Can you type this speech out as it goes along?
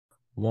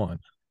One,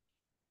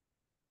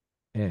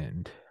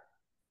 and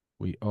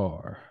we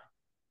are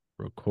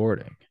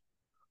recording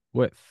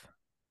with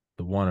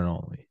the one and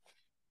only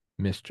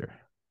Mr.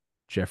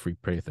 Jeffrey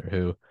Prather,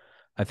 who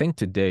I think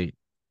to date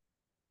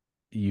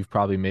you've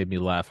probably made me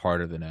laugh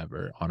harder than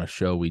ever on a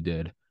show we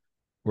did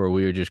where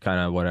we were just kind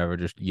of whatever,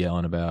 just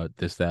yelling about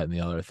this, that, and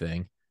the other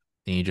thing.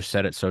 And you just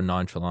said it so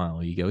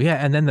nonchalantly. You go,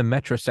 yeah, and then the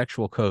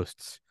metrosexual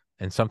coasts.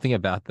 And something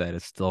about that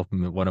is still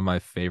one of my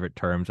favorite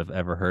terms I've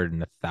ever heard in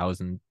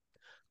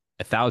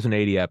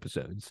 1,080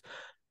 episodes.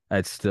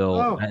 It's still,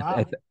 Oh,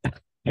 wow.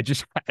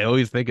 I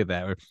always think of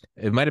that.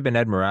 It might have been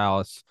Ed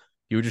Morales.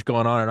 You were just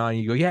going on and on.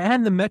 You go, yeah,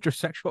 and the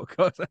metrosexual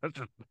coast.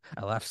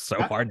 I laughed so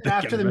hard thinking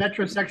After the about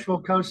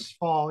metrosexual coasts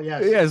fall, it.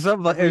 yes. Yeah,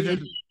 something like it's Every just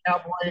Indian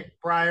cowboy,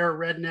 briar,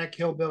 redneck,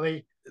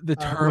 hillbilly, the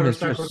term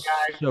is motorcycle just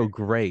guy. so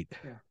great.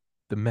 Yeah,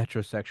 The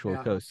metrosexual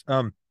yeah. coast.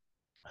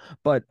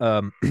 But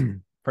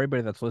for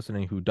everybody that's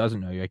listening who doesn't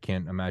know you, I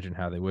can't imagine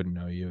how they wouldn't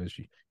know you, as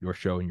your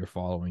show and your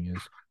following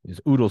is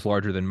oodles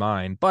larger than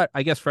mine. But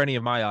I guess for any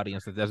of my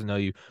audience that doesn't know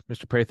you,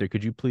 Mr. Prather,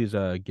 could you please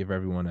give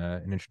everyone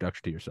an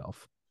introduction to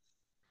yourself?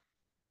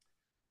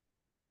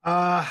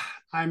 Uh,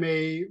 I'm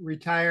a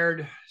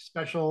retired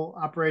special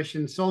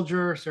operations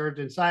soldier, served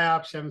in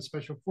PSYOP, 7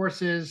 Special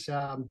Forces,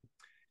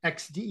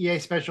 ex-DEA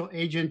special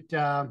agent,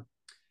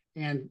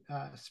 and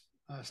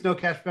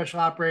snowcat special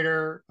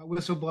operator, a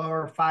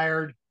whistleblower,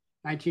 fired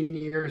 19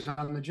 years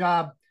on the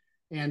job.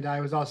 And I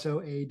was also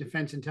a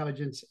Defense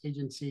Intelligence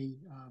Agency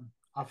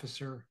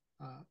officer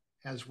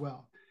as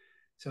well.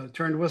 So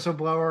turned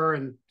whistleblower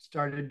and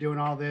started doing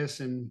all this,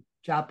 and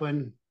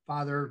chaplain,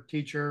 father,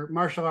 teacher,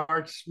 martial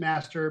arts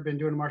master, been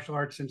doing martial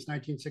arts since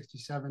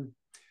 1967,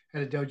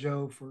 had a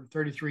dojo for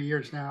 33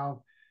 years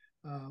now.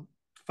 Uh,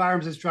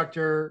 Firearms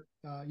instructor,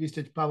 used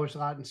to publish a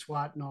lot in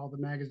SWAT and all the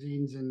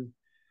magazines, and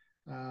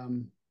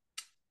um,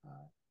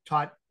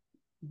 taught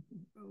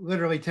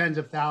literally tens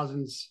of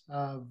thousands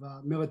of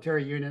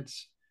military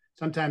units,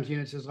 sometimes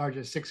units as large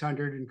as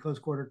 600 in close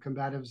quarter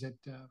combatives at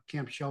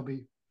Camp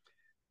Shelby.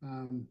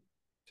 Um,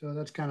 so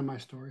that's kind of my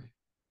story.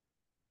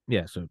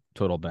 Yeah, so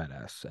total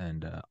badass.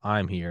 And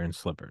I'm here in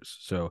slippers.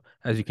 So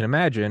as you can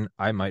imagine,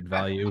 I might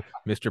value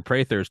Mr.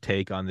 Prather's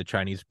take on the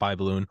Chinese spy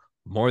balloon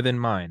more than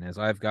mine, as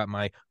I've got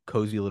my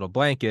cozy little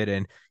blanket,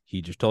 and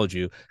he just told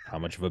you how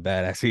much of a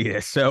badass he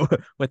is. So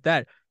with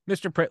that,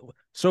 Mr. Prather,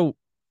 so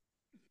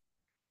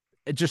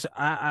it just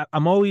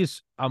I'm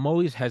always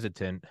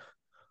hesitant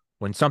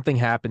when something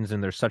happens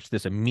and there's such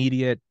this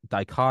immediate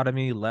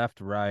dichotomy,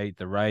 left, right.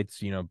 The right's,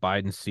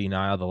 Biden's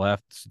senile. The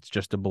left's, it's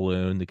just a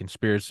balloon. The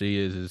conspiracy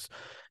is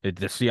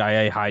the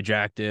CIA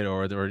hijacked it,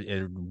 or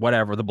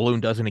whatever. The balloon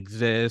doesn't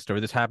exist, or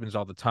this happens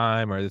all the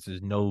time, or this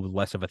is no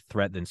less of a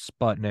threat than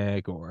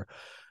Sputnik, or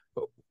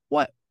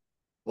what?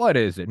 What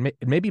is it?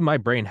 Maybe my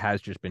brain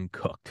has just been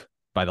cooked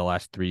by the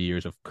last 3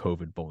 years of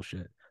COVID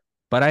bullshit.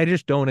 But I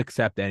just don't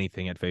accept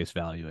anything at face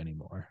value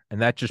anymore.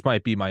 And that just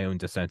might be my own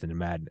descent into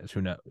madness.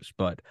 Who knows?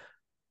 But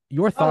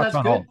your Oh, thoughts that's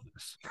on all of good.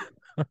 this?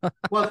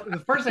 Well, the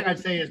first thing I'd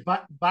say is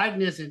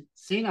Biden isn't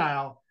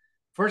senile.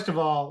 First of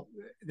all,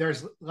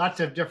 there's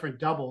lots of different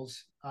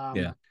doubles.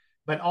 Yeah.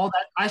 But all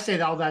that, I say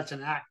that all that's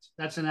an act.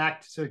 That's an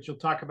act. So that you'll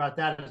talk about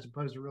that as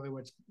opposed to really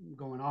what's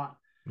going on.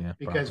 Yeah.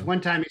 Because Bravo.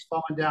 one time he's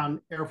falling down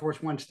Air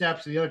Force One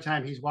steps, and the other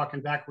time he's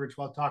walking backwards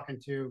while talking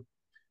to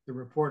the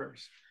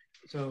reporters.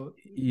 So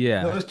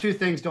Yeah. those two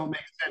things don't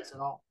make sense at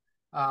all.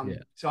 Yeah.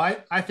 So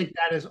I think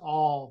that is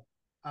all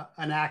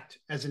an act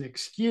as an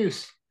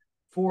excuse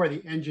for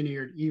the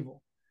engineered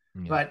evil.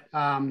 Yeah.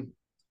 But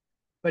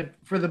but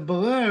for the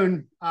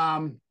balloon,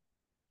 I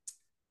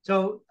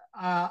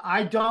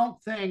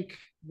don't think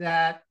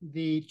that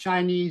the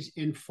Chinese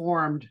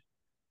informed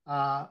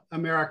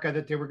America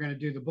that they were going to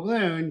do the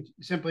balloon,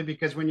 simply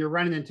because when you're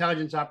running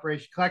intelligence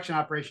operation collection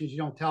operations, you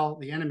don't tell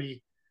the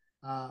enemy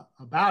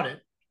about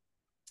it.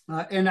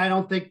 And I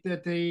don't think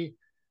that the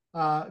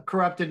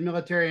corrupted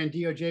military and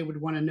DOJ would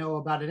want to know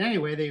about it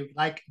anyway. They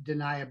like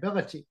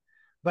deniability.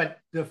 But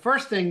the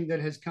first thing that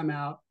has come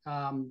out,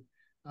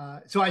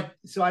 so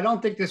I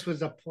don't think this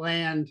was a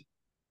planned.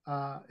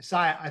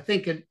 I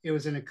think it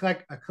was a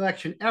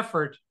collection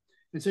effort,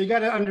 and so you got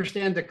to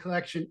understand the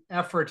collection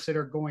efforts that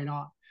are going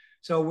on.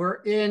 So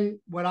we're in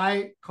what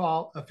I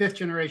call a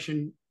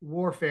 5th-generation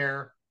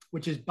warfare,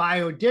 which is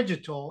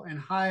biodigital and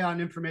high on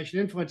information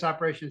influence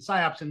operations,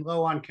 psyops, and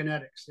low on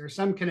kinetics. There's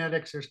some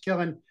kinetics, there's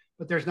killing,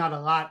 but there's not a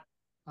lot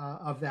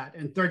of that.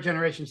 And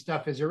 3rd-generation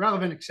stuff is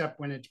irrelevant except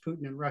when it's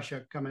Putin and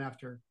Russia coming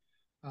after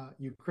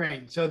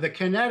Ukraine. So the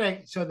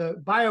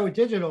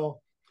biodigital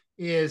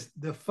is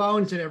the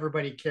phones that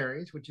everybody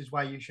carries, which is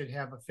why you should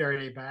have a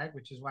Faraday bag,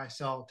 which is why I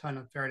sell a ton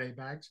of Faraday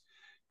bags.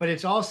 But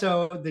it's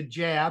also the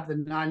jab, the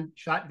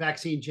non-shot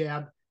vaccine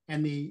jab,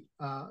 and the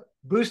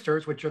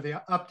boosters, which are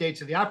the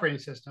updates of the operating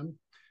system.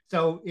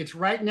 So it's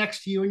right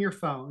next to you in your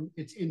phone.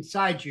 It's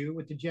inside you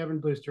with the jab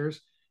and boosters.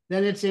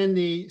 Then it's in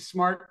the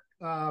smart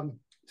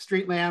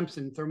street lamps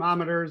and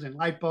thermometers and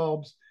light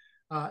bulbs.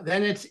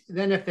 Then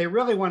if they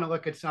really want to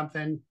look at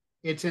something,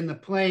 it's in the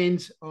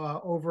planes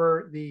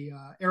over the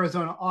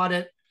Arizona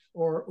audit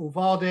or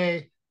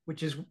Uvalde,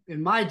 which is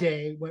in my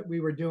day what we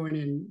were doing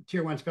in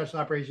Tier 1 Special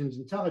Operations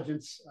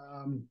Intelligence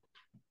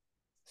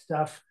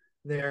stuff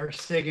there,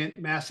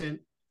 SIGINT, MASSINT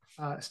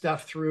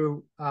stuff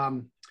through, I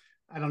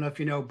don't know if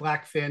you know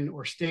Blackfin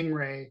or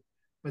Stingray,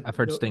 but I've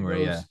heard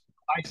Stingray, yeah.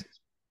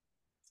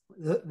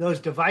 Those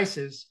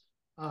devices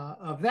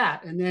of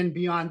that. And then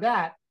beyond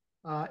that,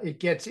 it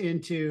gets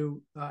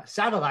into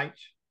satellite.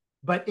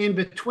 But in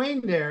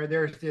between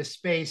there's this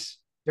space,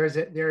 there's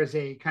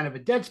a kind of a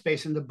dead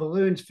space, and the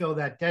balloons fill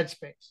that dead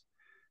space.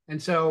 And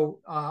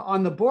so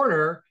on the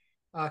border,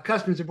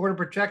 Customs and Border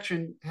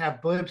Protection have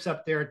blimps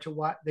up there to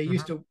watch. They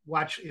used to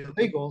watch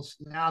illegals.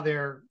 Now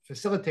they're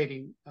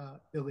facilitating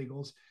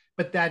illegals.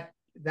 But that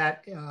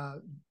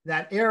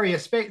area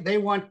space, they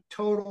want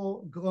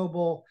total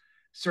global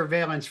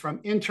surveillance from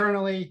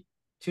internally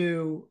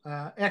to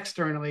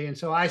externally. And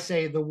so I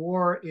say the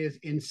war is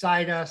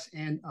inside us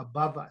and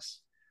above us.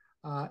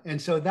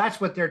 And so that's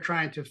what they're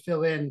trying to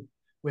fill in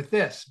with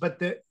this. But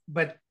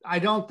I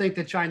don't think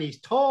the Chinese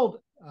told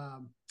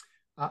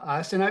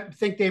us, and I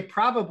think they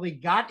probably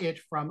got it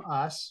from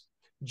us,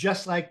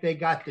 just like they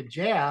got the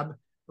jab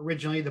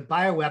originally, the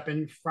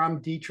bioweapon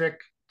from Dietrich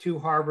to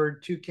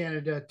Harvard, to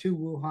Canada, to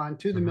Wuhan,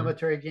 to the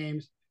military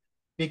games,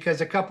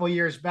 because a couple of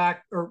years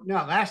back, or no,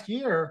 last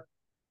year,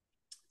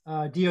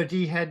 DOD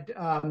had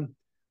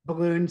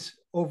balloons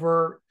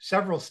over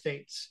several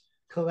states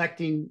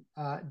collecting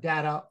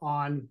data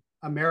on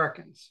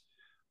Americans.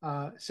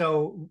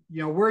 So,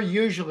 we're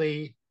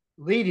usually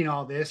leading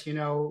all this.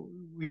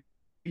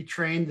 We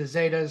trained the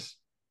Zetas,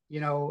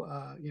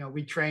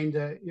 we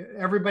trained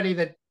everybody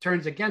that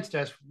turns against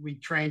us, we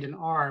trained and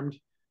armed,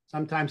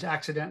 sometimes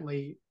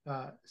accidentally,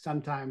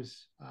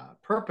 sometimes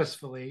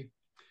purposefully.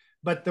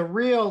 But the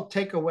real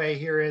takeaway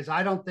here is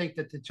I don't think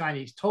that the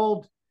Chinese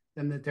told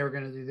them that they were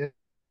going to do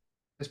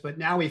this, but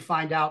now we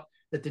find out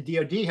that the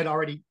DOD had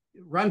already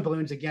run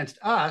balloons against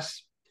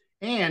us,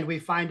 and we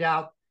find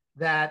out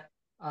that,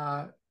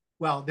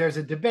 there's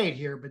a debate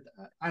here, but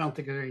I don't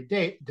think there's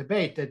any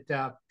debate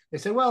that they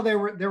said, well, there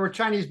were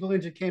Chinese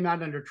balloons that came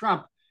out under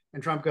Trump,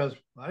 and Trump goes,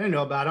 well, I didn't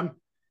know about them.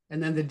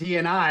 And then the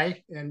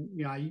DNI, and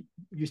I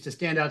used to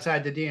stand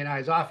outside the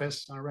DNI's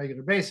office on a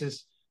regular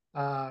basis,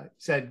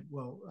 said,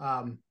 well,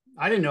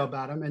 I didn't know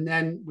about him. And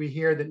then we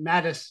hear that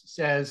Mattis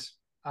says,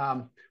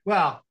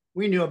 well,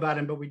 we knew about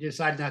him, but we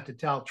decided not to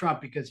tell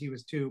Trump because he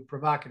was too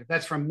provocative.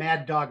 That's from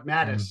Mad Dog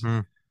Mattis,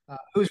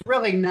 who's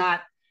really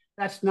not,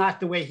 that's not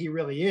the way he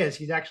really is.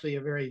 He's actually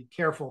a very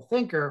careful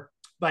thinker,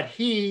 but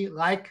he,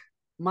 like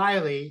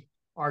Miley,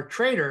 are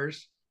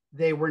traitors.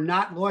 They were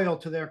not loyal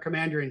to their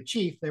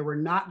commander-in-chief. They were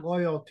not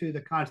loyal to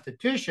the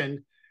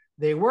Constitution.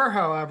 They were,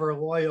 however,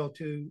 loyal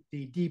to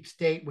the deep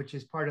state, which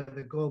is part of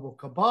the global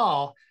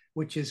cabal,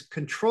 which is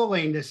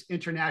controlling this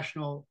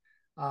international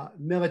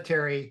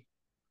military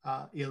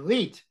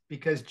elite.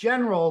 Because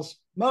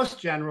most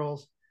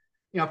generals,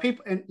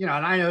 people, and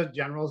I know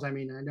generals. I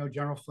mean, I know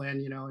General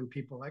Flynn, and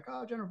people like,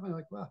 oh, General Flynn,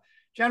 like, well,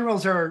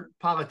 generals are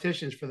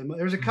politicians for them.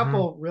 There's a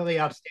couple really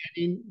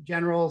outstanding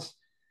generals,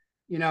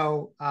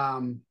 but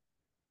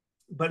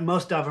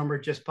most of them are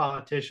just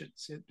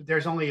politicians.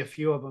 There's only a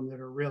few of them that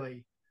are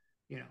really,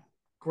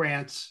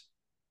 grants,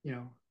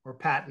 or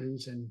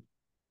Pattons, and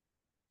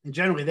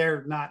generally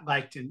they're not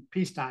liked in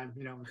peacetime.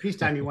 In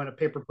peacetime you want a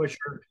paper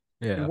pusher.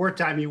 Yeah. In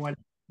wartime you want,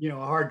 a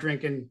hard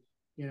drinking,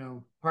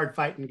 hard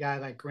fighting guy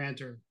like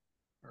Grant or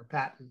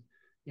Patton.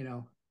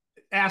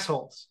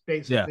 Assholes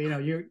basically.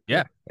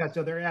 Yeah.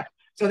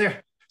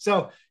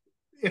 So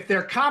if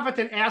they're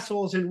competent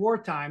assholes in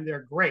wartime,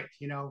 they're great,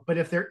 But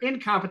if they're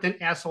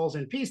incompetent assholes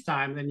in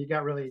peacetime, then you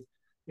got really,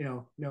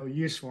 no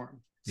use for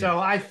them. Yeah. So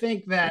I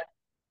think that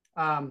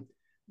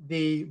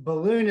the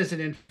balloon is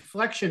an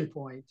inflection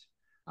point,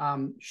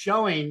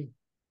 showing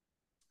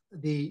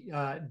the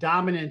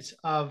dominance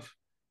of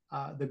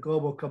the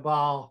global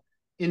cabal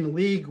in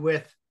league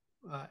with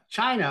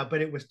China,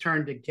 but it was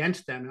turned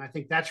against them. And I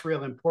think that's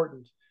real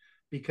important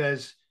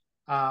because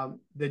the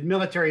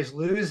military is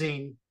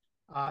losing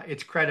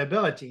its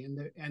credibility,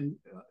 and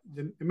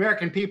the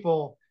American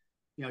people,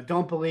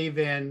 don't believe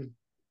in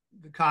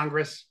the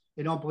Congress.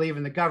 They don't believe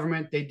in the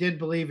government. They did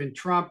believe in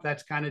Trump.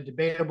 That's kind of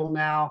debatable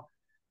now,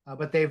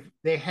 but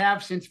they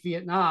have since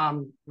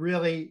Vietnam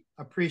really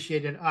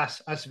appreciated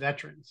us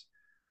veterans,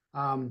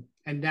 and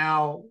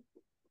now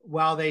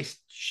while they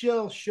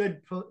still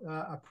should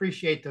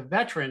appreciate the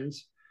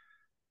veterans,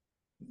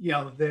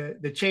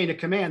 the chain of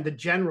command, the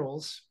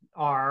generals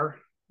are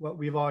what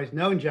we've always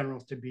known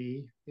generals to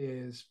be,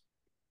 is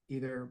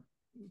either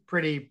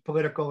pretty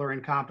political or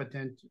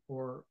incompetent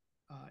or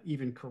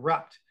even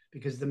corrupt,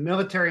 because the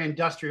military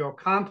industrial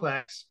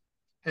complex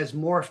has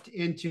morphed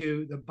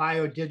into the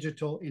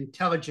biodigital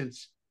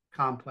intelligence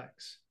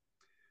complex.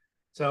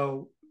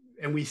 So,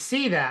 and we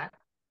see that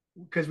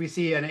because we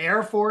see an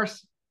Air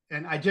Force,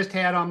 and I just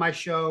had on my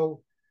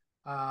show,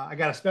 I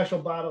got a special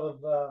bottle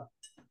of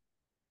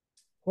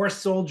Horse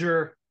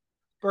Soldier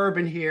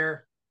bourbon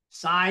here,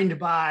 signed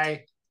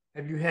by,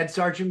 have you had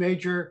Sergeant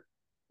Major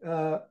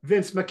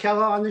Vince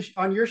McKellar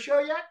on your show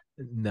yet?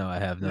 No, I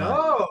have not.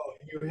 No,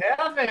 you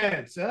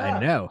haven't. I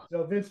know.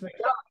 So Vince McKellar,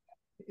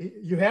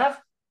 You have?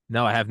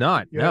 No, I have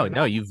not. You No, have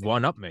no, not? you've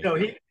one up me. No,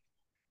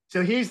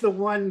 he's the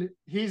one.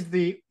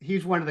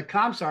 He's one of the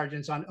comm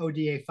sergeants on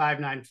ODA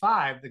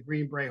 595, the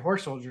Green Beret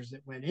horse soldiers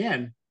that went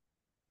in.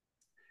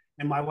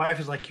 And my wife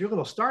is like, "You're a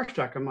little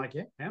starstruck." I'm like,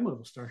 "Yeah, I'm a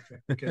little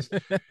starstruck because,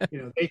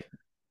 you know,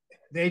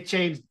 they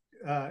changed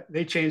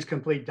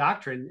complete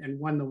doctrine and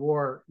won the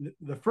war,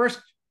 the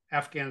first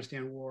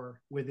Afghanistan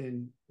war,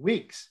 within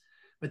weeks.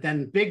 But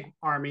then big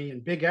army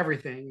and big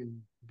everything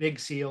and big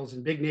SEALs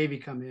and big Navy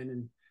come in,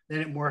 and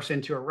then it morphs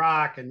into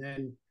Iraq, and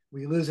then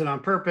we lose it on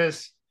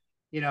purpose,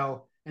 you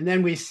know. And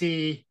then we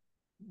see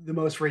the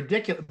most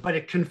ridiculous, but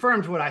it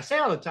confirms what I say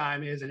all the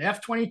time: is an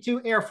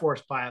F-22 Air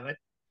Force pilot,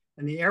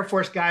 and the Air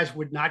Force guys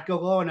would not go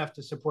low enough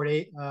to support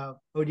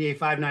ODA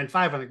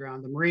 595 on the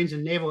ground. The Marines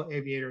and naval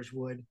aviators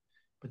would,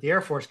 but the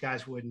Air Force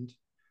guys wouldn't.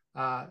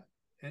 An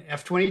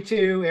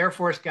F-22 Air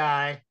Force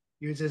guy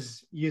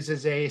uses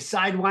a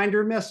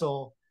Sidewinder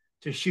missile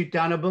to shoot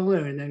down a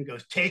balloon and then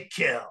goes, "Take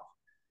kill."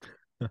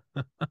 I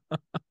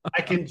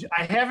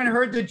haven't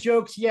heard the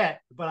jokes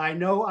yet, but I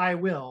know I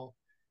will,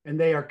 and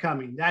they are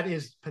coming. That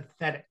is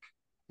pathetic,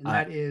 and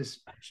I that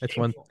is that's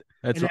one shameful.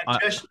 that's And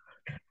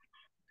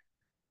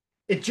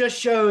it just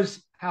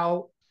shows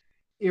how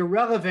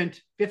irrelevant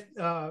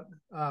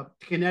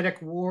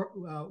kinetic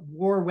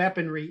war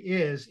weaponry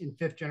is in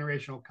fifth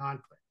generational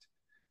conflict.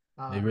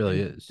 it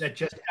really And is. that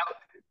just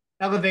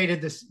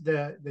elevated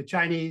the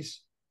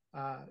Chinese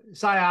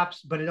PSYOPs,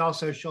 but it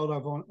also showed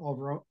our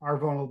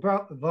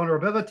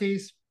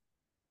vulnerabilities.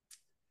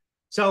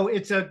 So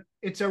it's a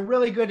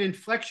really good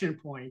inflection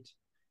point.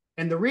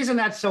 And the reason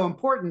that's so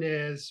important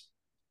is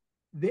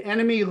the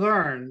enemy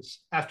learns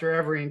after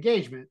every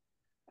engagement,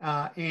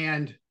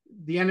 and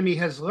the enemy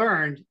has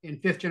learned in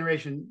fifth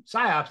generation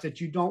PSYOPs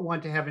that you don't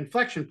want to have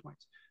inflection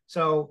points.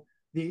 So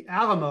the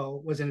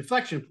Alamo was an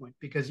inflection point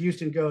because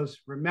Houston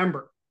goes,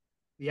 "Remember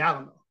the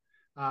Alamo."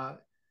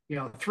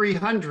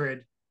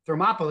 300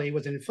 Thermopylae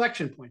was an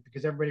inflection point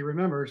because everybody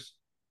remembers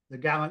the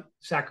gallant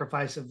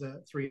sacrifice of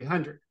the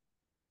 300.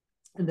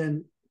 And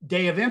then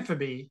Day of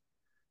Infamy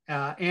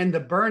and the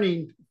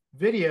burning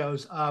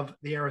videos of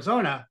the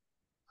Arizona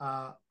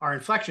are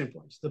inflection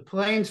points. The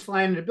planes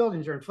flying into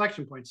buildings are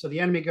inflection points. So the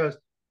enemy goes,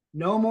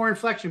 "No more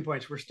inflection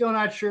points. We're still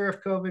not sure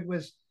if COVID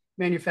was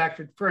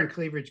manufactured." Fur and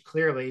cleavage,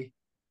 clearly,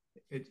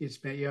 it's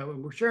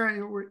been, we're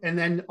sure. And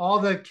then all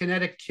the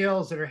kinetic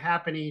kills that are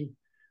happening,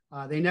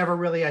 they never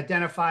really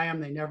identify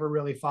them. They never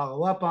really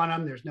follow up on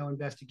them. There's no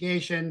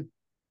investigation.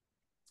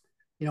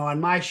 On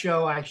my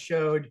show, I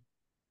showed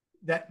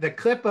that the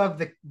clip of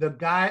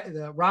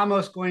the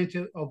Ramos going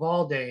to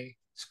Uvalde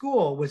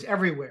school was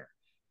everywhere.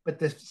 But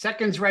the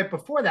seconds right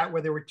before that,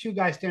 where there were two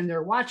guys standing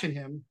there watching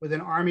him with an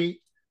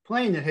Army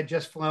plane that had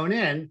just flown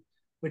in,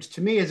 which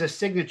to me is a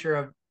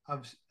signature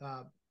of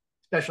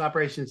special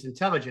operations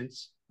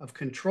intelligence, of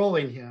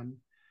controlling him,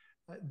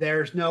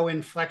 there's no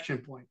inflection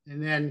point.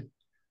 And then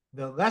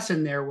the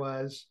lesson there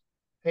was,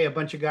 hey, a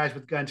bunch of guys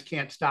with guns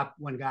can't stop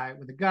one guy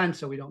with a gun,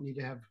 so we don't need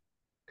to have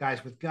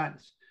guys with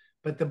guns.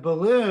 But the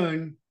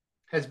balloon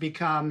has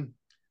become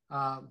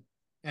an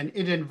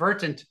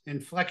inadvertent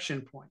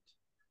inflection point.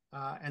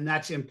 And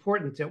that's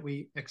important that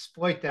we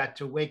exploit that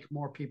to wake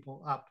more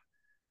people up.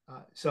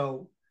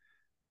 So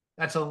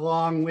that's a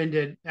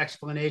long-winded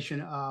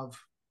explanation of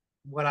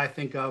what I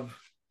think of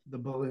the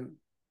balloon.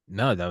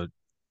 No, that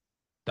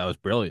was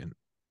brilliant.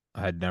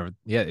 I had never,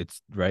 yeah,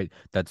 it's right.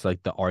 That's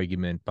like the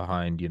argument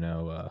behind,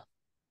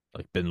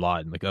 like Bin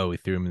Laden, like, oh, we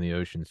threw him in the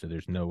ocean, so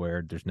there's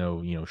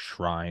no,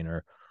 shrine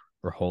or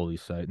holy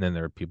site. And then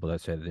there are people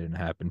that say that didn't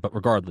happen. But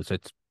regardless,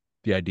 it's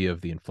the idea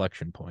of the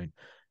inflection point.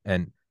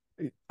 And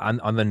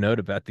on the note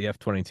about the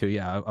F-22,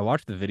 yeah, I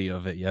watched the video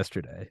of it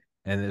yesterday,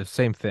 and the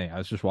same thing. I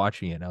was just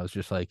watching it, and I was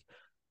just like,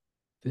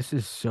 this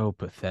is so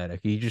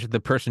pathetic. The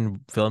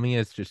person filming it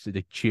is just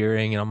like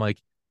cheering, and I'm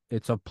like,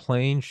 it's a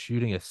plane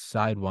shooting a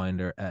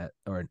sidewinder at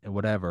or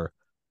whatever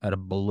at a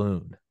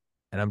balloon,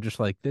 and I'm just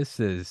like, this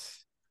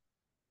is,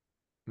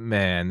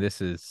 man,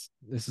 this is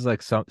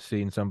like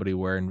seeing somebody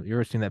wearing. You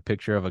ever seen that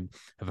picture of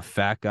a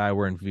fat guy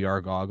wearing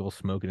VR goggles,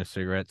 smoking a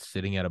cigarette,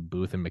 sitting at a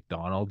booth in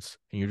McDonald's,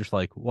 and you're just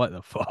like, what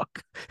the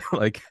fuck?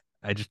 Like,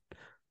 I just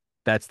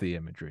that's the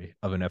imagery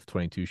of an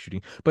F-22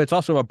 shooting. But it's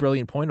also a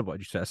brilliant point of what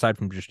you said, aside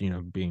from just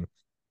being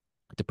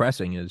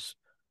depressing, is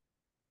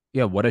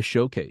yeah, what a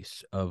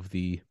showcase of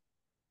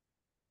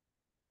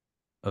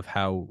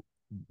how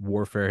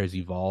warfare has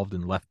evolved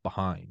and left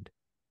behind.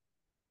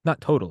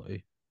 Not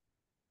totally,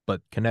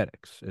 but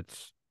kinetics.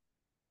 It's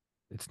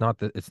not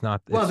that it's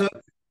not Well,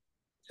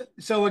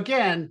 it's so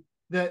again,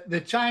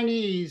 the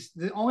Chinese,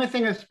 the only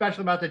thing that's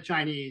special about the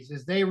Chinese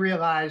is they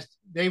realized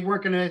they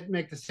weren't going to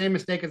make the same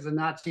mistake as the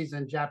Nazis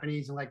and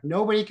Japanese, and like,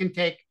 nobody can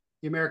take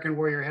the American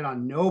warrior head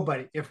on.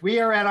 Nobody. If we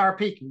are at our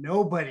peak,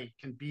 nobody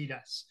can beat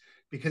us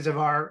because of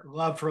our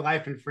love for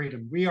life and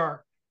freedom.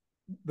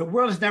 The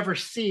world has never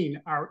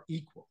seen our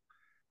equal,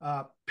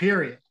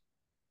 period,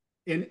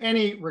 in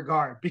any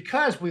regard,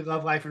 because we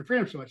love life and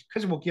freedom so much,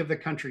 because we'll give the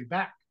country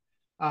back.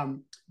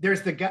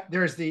 There's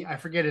the I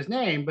forget his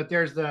name, but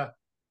there's the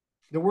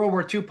World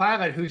War II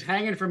pilot who's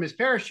hanging from his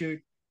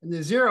parachute, and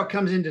the Zero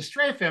comes in to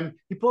strafe him.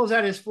 He pulls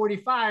out his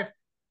 45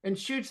 and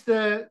shoots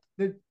the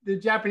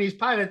Japanese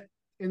pilot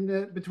in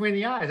the between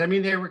the eyes. I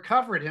mean, they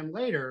recovered him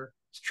later.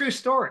 It's a true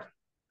story.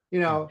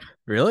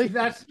 Really?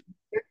 That's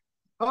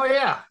oh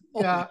yeah,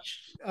 Holy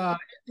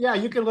yeah.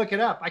 You can look it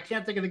up. I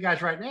can't think of the guy's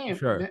sure.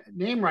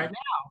 name right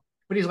now,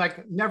 but he's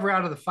like never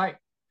out of the fight.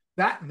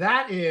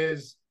 That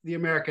is the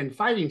American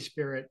fighting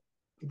spirit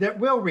that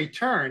will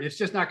return. It's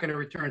just not going to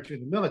return through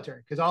the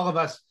military because all of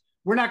us,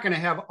 we're not going to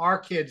have our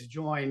kids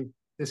join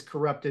this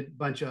corrupted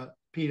bunch of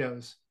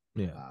pedos.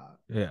 Yeah.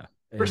 Yeah.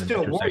 We're And the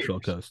still warriors.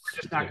 metrosexual coasts.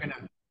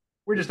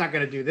 We're just not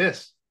going to do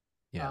this.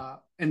 Yeah.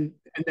 And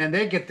then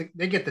they get the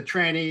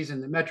trannies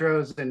and the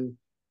metros, and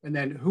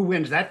then who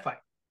wins that fight?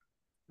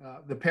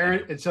 The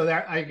parent. And so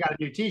that I got a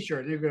new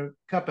T-shirt. You're going to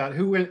cup out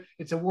who win.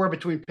 It's a war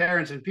between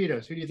parents and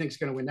pedos. Who do you think is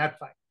going to win that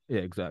fight?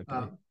 Yeah, exactly.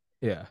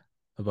 Yeah.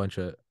 A bunch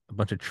of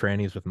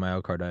trannies with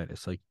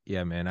myocarditis. Like,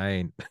 yeah, man,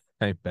 I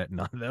ain't betting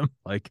on them.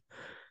 Like,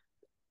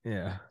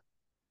 yeah.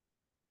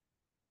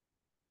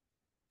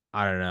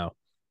 I don't know.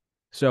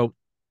 So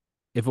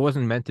if it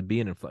wasn't meant to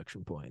be an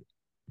inflection point,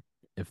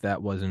 if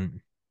that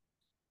wasn't,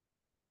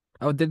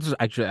 oh, this is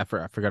actually, I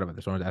forgot about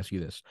this. I wanted to ask you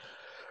this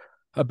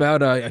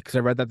about, because I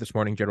read that this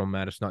morning, General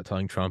Mattis not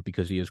telling Trump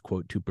because he is,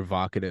 quote, too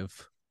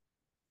provocative.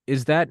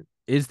 Is that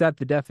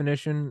the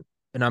definition?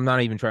 And I'm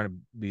not even trying to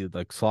be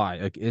like sly.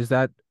 Like, is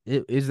that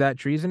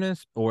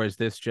treasonous, or is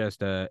this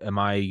just am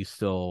I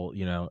still,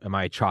 am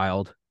I a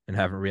child and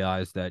haven't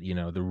realized that,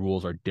 the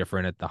rules are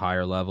different at the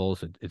higher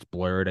levels? It's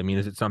blurred. I mean,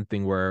 is it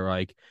something where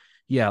like,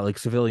 yeah, like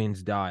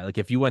civilians die? Like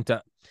if you went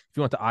to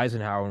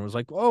Eisenhower and was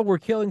like, oh, we're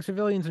killing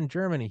civilians in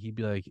Germany, he'd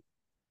be like,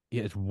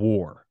 yeah, it's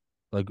war.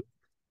 Like,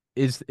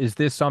 is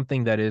this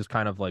something that is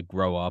kind of like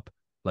grow up?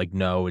 Like,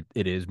 no,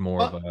 it is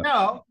more of a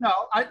no.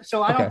 I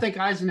don't okay, think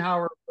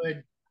Eisenhower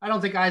would. I don't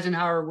think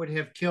Eisenhower would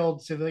have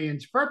killed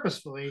civilians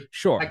purposefully.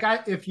 sure,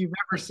 If you've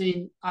ever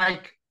seen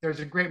Ike, there's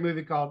a great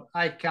movie called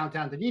Ike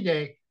Countdown to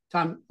D-Day.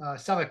 Tom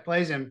Selleck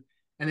plays him,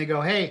 and they go,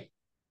 "Hey,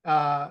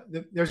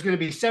 there's going to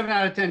be 7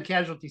 out of 10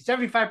 casualties.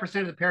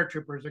 75% of the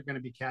paratroopers are going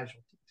to be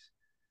casualties."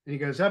 And he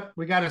goes, "Up,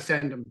 we got to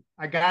send them.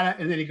 I got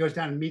to." And then he goes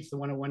down and meets the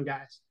 101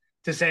 guys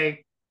to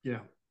say,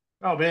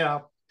 "Oh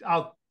man,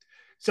 I'll."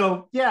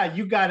 So yeah,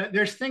 you got it.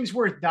 There's things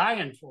worth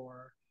dying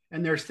for,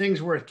 and there's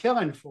things worth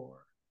killing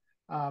for.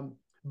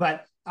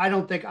 But I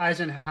don't think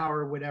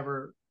Eisenhower would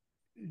ever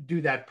do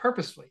that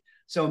purposefully.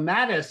 So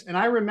Mattis, and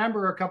I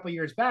remember a couple of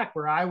years back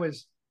where I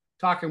was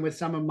talking with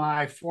some of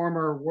my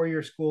former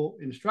warrior school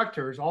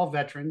instructors, all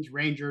veterans,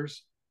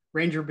 Rangers,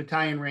 Ranger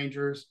Battalion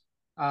Rangers,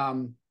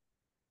 and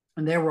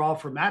they were all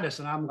for Mattis.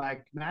 And I'm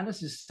like,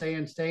 Mattis is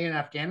saying stay in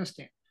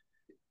Afghanistan.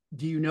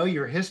 Do you know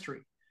your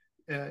history?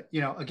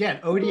 Again,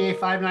 ODA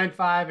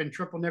 595 and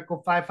triple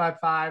nickel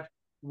 555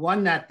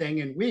 won that thing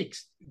in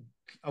weeks.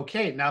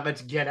 Okay, now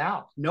let's get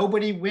out.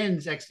 Nobody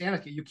wins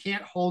Afghanistan. You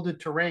can't hold the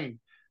terrain.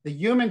 The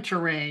human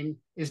terrain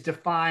is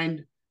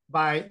defined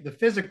by the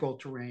physical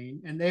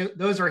terrain, and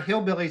those are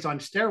hillbillies on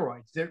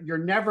steroids. You're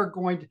never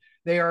going to.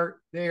 They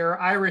are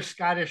Irish,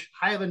 Scottish,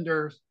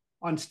 Highlanders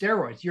on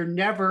steroids. You're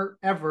never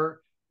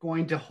ever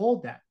going to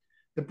hold that.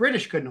 The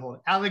British couldn't hold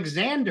it.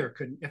 Alexander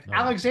couldn't. If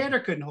Alexander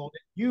couldn't hold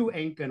it, you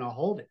ain't gonna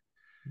hold it.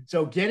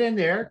 So get in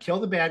there, kill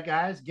the bad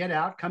guys, get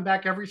out, come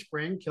back every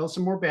spring, kill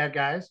some more bad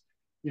guys.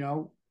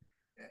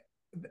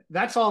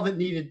 That's all that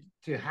needed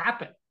to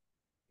happen.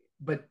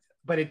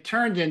 But it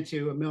turned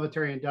into a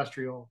military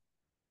industrial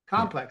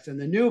complex. And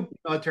the new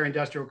military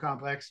industrial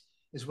complex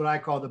is what I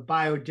call the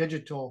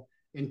biodigital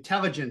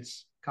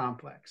intelligence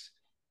complex,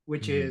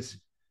 which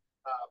is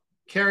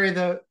carry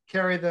the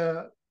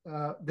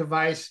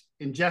device,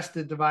 ingest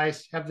the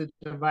device, have the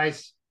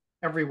device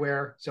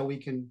everywhere so we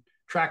can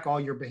track all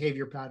your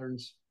behavior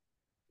patterns,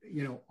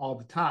 all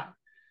the time.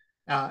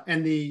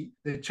 And the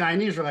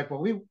Chinese are like,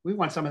 well, we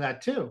want some of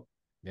that too.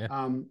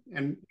 yeah,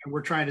 and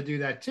we're trying to do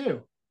that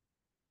too.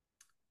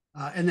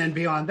 And then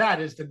beyond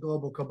that is the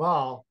global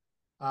cabal,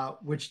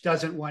 which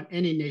doesn't want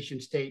any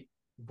nation state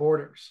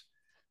borders.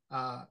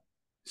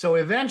 So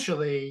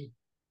eventually,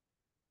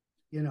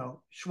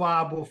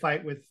 Schwab will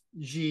fight with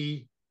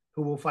Xi,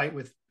 who will fight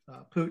with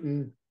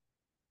Putin.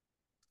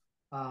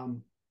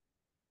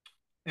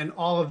 And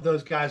all of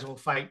those guys will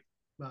fight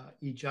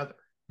each other.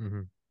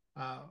 mm-hmm.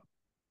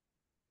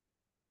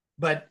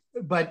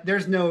 But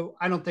there's no,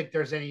 I don't think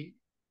there's any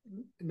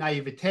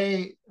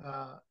naivete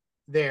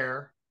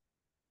there.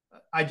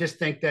 I just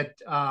think that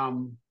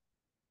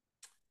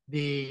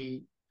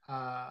the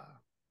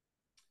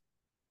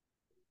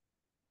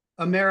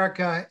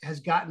America has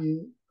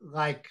gotten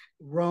like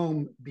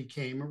Rome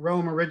became.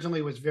 Rome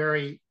originally was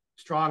very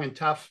strong and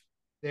tough.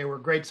 They were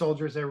great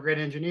soldiers. They were great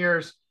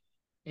engineers.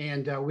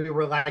 And we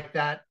were like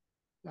that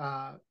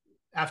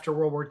after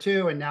World War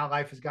II. And now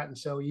life has gotten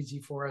so easy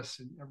for us,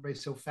 and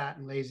everybody's so fat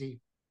and lazy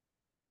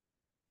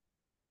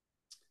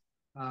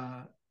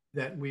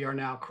that we are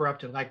now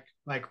corrupted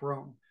like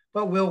Rome.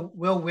 But we'll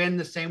win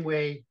the same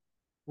way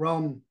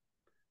Rome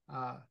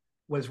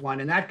was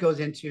won. And that goes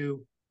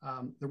into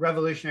the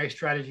revolutionary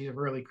strategies of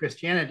early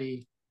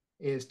Christianity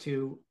is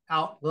to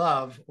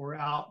outlove or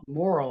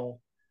outmoral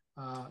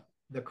uh,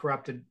 the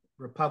corrupted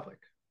republic.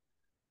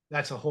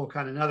 That's a whole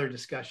kind of another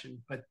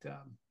discussion. But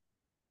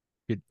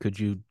could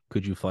you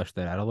flesh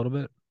that out a little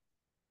bit?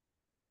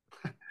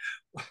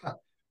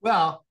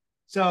 well,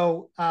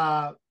 so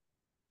uh,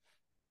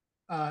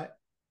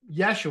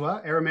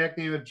 Yeshua, Aramaic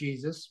name of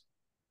Jesus,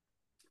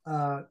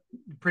 uh,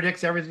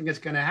 predicts everything that's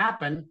going to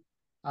happen,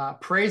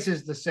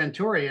 praises the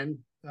centurion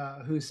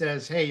who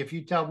says, "Hey, if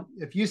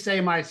you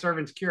say my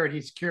servant's cured,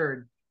 he's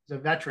cured." He's a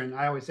veteran.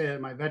 I always say that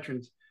in my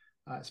veterans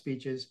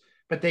speeches.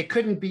 But they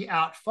couldn't be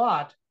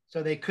outfought,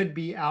 so they could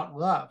be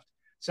outloved.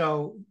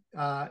 So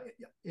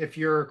if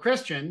you're a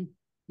Christian,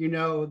 you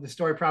know the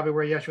story probably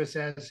where Yeshua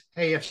says,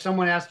 "Hey, if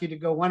someone asks you to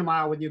go 1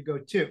 mile, would you go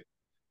 2?"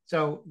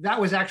 So that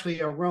was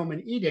actually a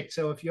Roman edict.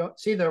 So if you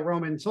see the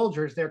Roman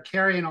soldiers, they're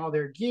carrying all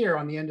their gear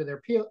on the end of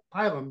their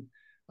pilum,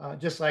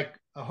 just like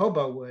a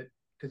hobo would,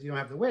 because you don't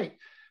have to wait.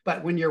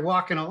 But when you're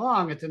walking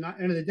along, at the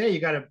end of the day, you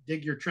got to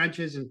dig your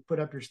trenches and put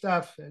up your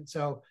stuff. And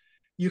so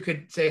you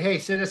could say, "Hey,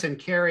 citizen,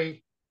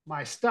 carry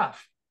my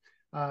stuff,"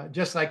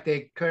 just like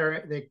they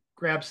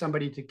grab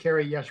somebody to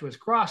carry Yeshua's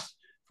cross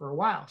for a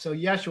while. So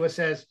Yeshua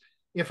says,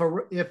 if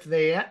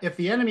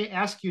the enemy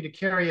asks you to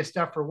carry a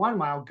stuff for 1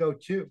 mile, go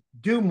 2,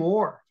 do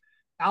more,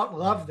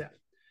 outlove them.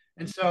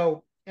 And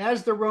so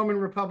as the Roman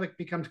Republic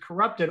becomes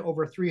corrupted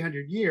over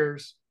 300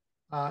 years,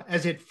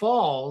 as it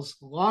falls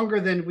longer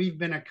than we've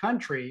been a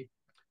country,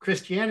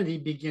 Christianity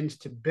begins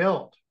to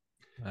build.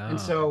 And Oh,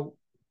 so,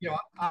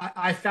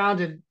 I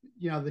founded,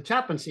 the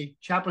chaplaincy.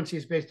 Chaplaincy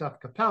is based off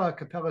Capella.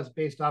 Capella is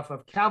based off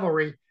of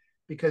cavalry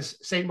because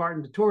St.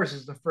 Martin de Tours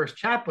is the first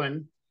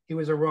chaplain. He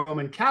was a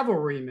Roman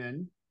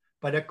cavalryman,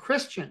 but a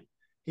Christian.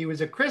 He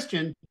was a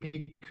Christian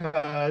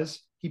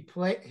because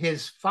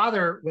his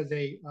father was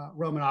a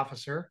Roman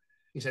officer.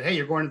 He said, "Hey,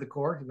 you're going to the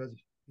Corps?" He goes,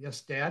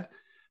 "Yes, Dad."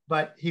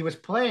 But he was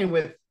playing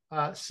with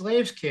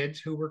slaves kids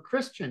who were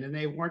Christian, and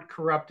they weren't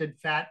corrupted,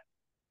 fat,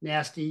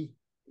 nasty,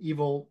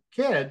 evil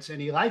kids,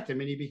 and he liked them,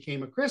 and he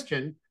became a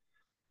Christian.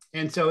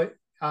 And so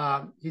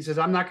he says,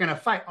 "I'm not going to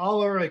fight."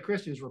 All early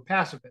Christians were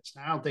pacifists.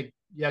 Now, I don't think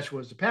Yeshua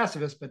was a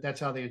pacifist, but that's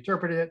how they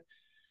interpreted it.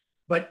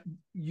 But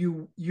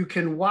you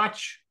can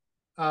watch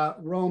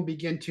Rome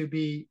begin to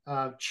be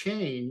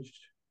changed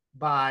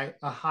by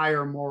a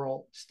higher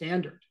moral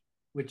standard,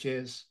 which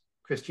is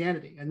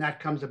Christianity, and that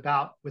comes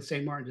about with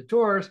Saint Martin de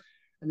Tours,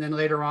 and then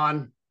later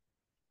on,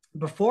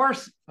 before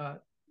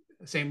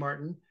Saint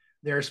Martin,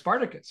 there's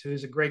Spartacus,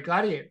 who's a great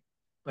gladiator,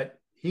 but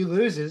he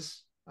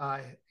loses,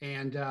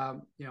 and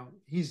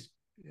he's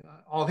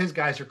all his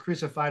guys are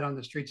crucified on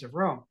the streets of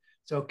Rome.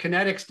 So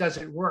kinetics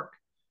doesn't work,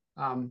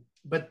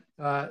 but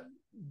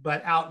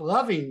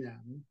outloving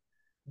them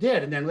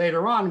did. And then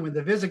later on, when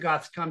the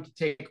Visigoths come to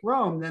take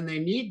Rome, then they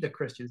need the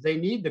Christians. They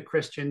need the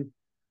Christian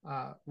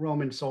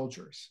Roman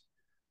soldiers.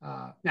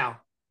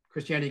 Now,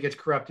 Christianity gets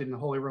corrupted in the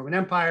Holy Roman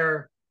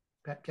Empire,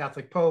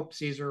 Catholic Pope,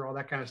 Caesar, all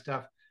that kind of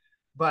stuff.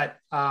 But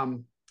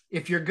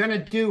if you're going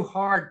to do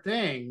hard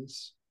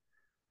things,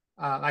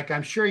 like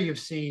I'm sure you've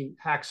seen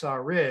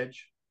Hacksaw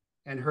Ridge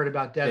and heard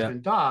about yeah,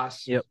 Desmond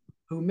Doss, yep,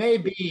 who may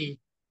be,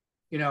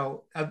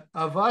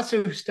 of us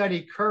who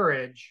study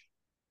courage,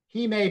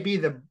 he may be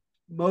the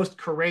most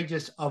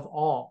courageous of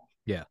all,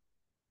 yeah,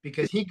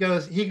 because he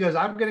goes,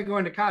 "I'm going to go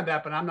into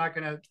combat, but I'm not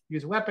going to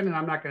use a weapon, and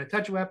I'm not going to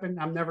touch a weapon.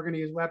 I'm never going to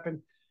use a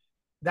weapon."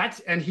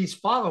 And he's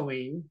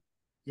following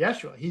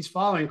Yeshua. He's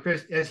following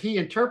Chris as he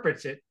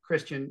interprets it,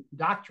 Christian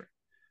doctrine.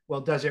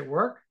 Well, does it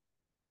work?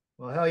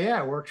 Well, hell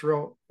yeah, it works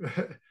yeah.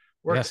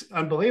 works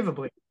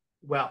unbelievably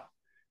well.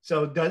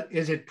 So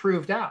is it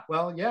proved out?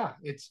 Well, yeah,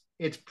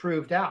 it's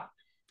proved out.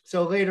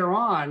 So later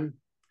on,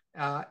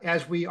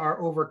 as we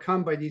are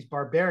overcome by these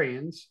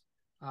barbarians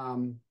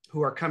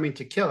who are coming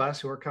to kill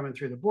us, who are coming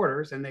through the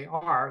borders, and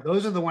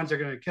those are the ones that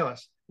are going to kill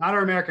us, not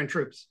our American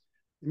troops.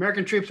 The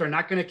American troops are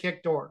not going to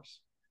kick doors.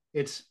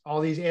 It's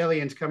all these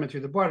aliens coming through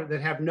the border that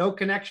have no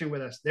connection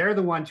with us. They're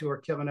the ones who are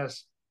killing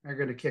us and are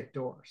going to kick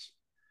doors,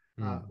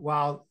 Mm.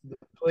 while the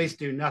police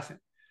do nothing.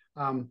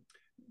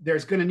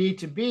 There's going to need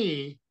to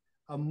be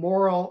a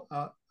moral,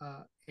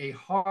 a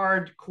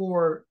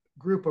hardcore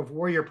group of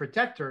warrior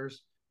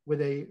protectors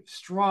with a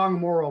strong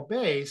moral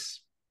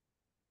base,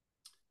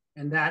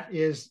 and that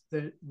is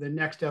the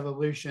next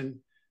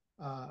evolution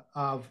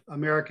of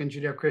American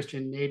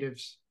Judeo-Christian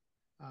natives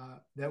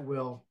that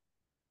will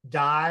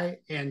die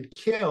and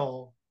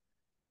kill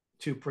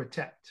to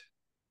protect.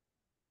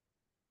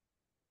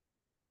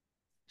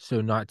 So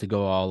not to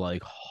go all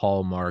like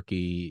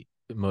hallmarky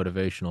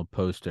motivational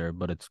poster,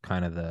 but it's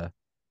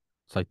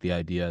like the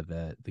idea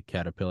that the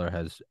caterpillar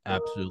has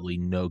absolutely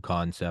no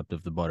concept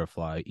of the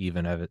butterfly,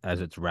 even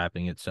as it's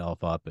wrapping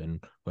itself up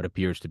in what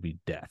appears to be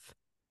death,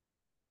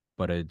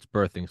 but it's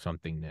birthing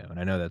something new. And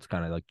I know that's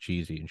kind of like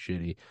cheesy and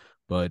shitty,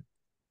 but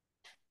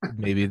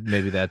maybe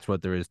that's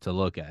what there is to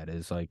look at,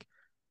 is like,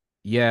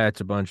 yeah, it's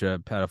a bunch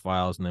of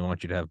pedophiles and they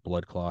want you to have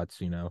blood clots,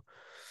 you know,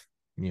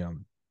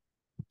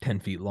 10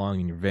 feet long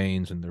in your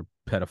veins, and they're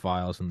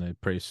pedophiles and they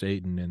praise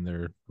Satan and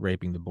they're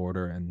raping the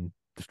border and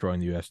destroying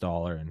the US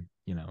dollar and,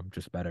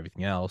 just about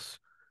everything else.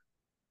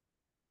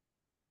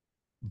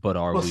 but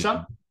are Well,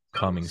 we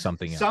becoming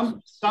something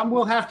else? some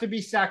will have to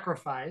be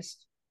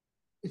sacrificed.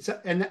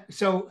 And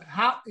so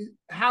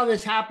how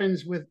this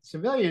happens with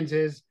civilians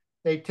is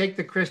they take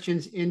the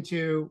Christians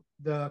into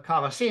the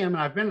Colosseum,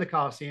 and I've been to the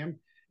Colosseum, and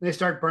they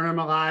start burning them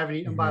alive and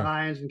eating them by Mm-hmm.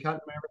 lions and cutting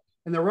them.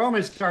 And the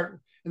Romans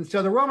start, and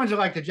so the Romans are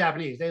like the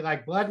Japanese. They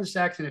like blood and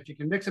sex, and if you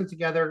can mix them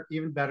together,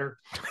 even better.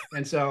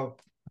 And so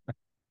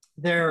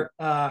they're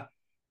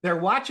they're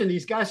watching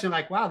these guys and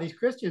like, wow, these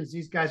Christians,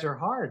 these guys are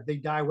hard. They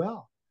die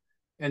well,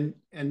 and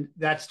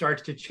that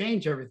starts to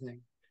change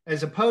everything.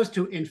 As opposed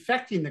to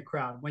infecting the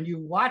crowd. When you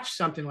watch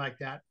something like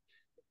that,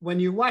 when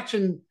you're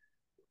watching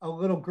a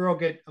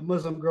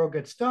Muslim girl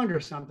get stoned or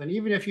something,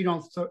 even if you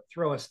don't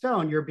throw a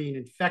stone, you're being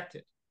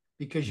infected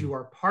because you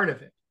are part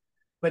of it.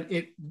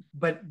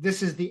 But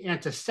this is the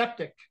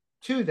antiseptic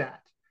to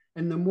that.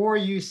 And the more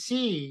you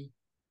see,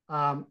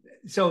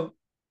 so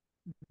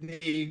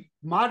the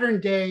modern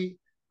day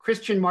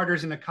Christian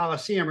martyrs in the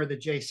Colosseum are the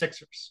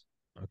J6ers.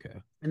 Okay.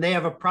 And they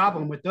have a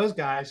problem with those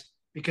guys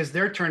because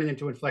they're turning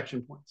into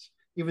inflection points,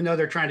 even though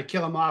they're trying to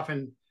kill them off,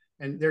 and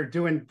they're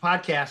doing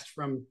podcasts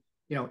from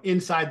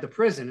inside the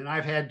prison. And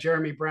I've had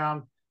Jeremy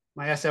Brown,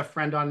 my SF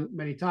friend, on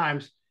many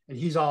times, and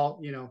he's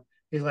all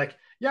he's like,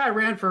 yeah, I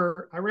ran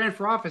for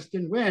office,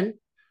 didn't win,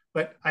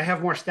 but I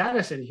have more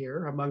status in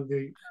here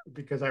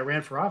because I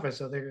ran for office.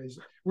 So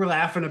we're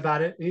laughing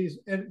about it.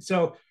 And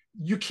so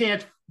you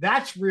can't.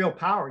 That's real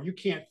power. You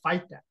can't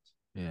fight that.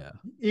 Yeah.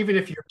 Even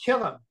if you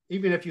kill him,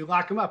 even if you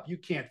lock him up, you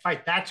can't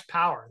fight. That's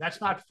power.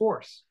 That's not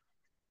force.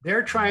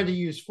 They're trying to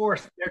use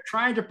force. They're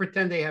trying to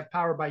pretend they have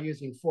power by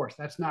using force.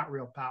 That's not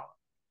real power.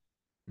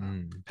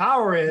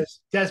 Power is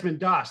Desmond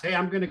Doss. Hey,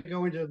 I'm going to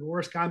go into the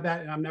worst combat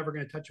and I'm never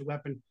going to touch a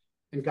weapon,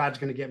 and God's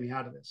going to get me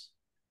out of this.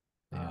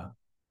 Yeah.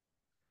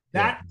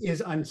 That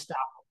is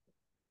unstoppable.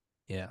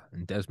 Yeah.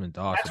 And Desmond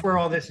Doss. That's where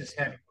all this is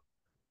heading.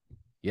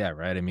 Yeah,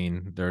 right. I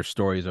mean, there are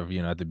stories of,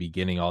 at the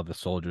beginning, all the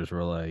soldiers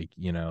were like,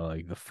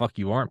 like, the fuck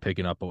you aren't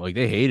picking up, but like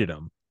they hated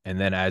him. And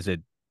then as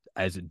it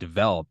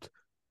developed,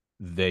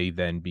 they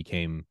then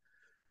became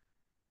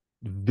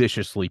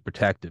viciously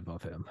protective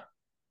of him.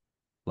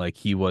 Like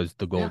he was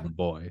the golden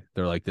boy.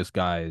 They're like,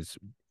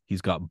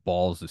 he's got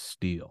balls of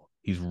steel.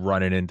 He's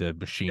running into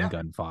machine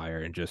gun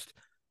fire and just,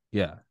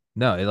 yeah.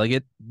 No,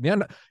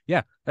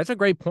 yeah, that's a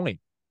great point.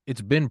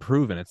 It's been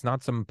proven. It's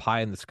not some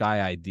pie in the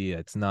sky idea.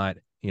 It's not,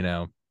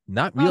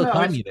 not real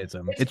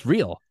communism. It's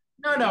real.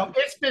 No,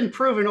 it's been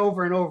proven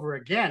over and over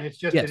again. It's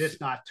just that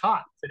it's not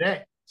taught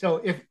today. So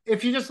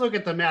if you just look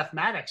at the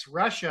mathematics,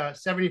 Russia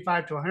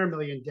 75 to 100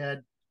 million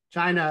dead,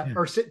 China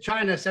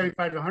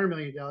 75 to 100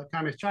 million dead,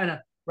 communist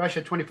China,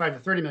 Russia 25 to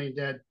 30 million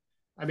dead.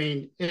 I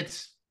mean,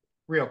 it's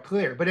real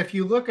clear. But if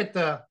you look at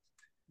the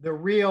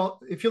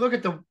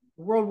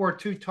World War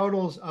II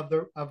totals of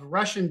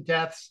Russian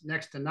deaths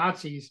next to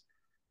Nazis,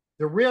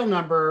 the real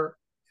number,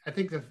 I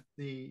think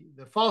the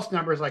false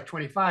number is like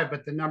 25,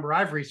 but the number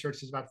I've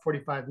researched is about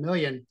 45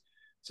 million.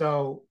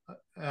 So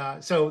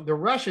the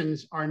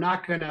Russians are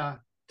not going to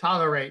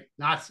tolerate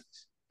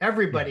Nazis.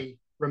 Everybody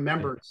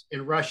remembers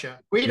in Russia.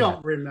 We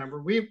don't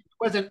remember.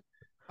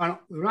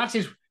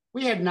 Nazis.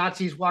 We had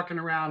Nazis walking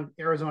around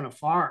Arizona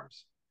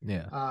farms.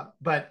 Yeah.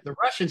 But the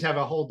Russians have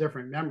a whole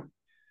different memory.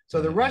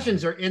 So the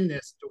Russians are in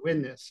this to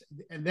win this,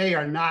 and they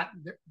are not.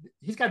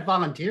 He's got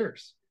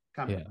volunteers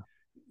coming. Yeah.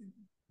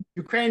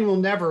 Ukraine will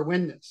never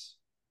win this.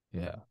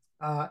 Yeah.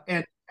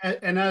 And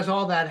as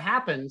all that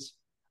happens,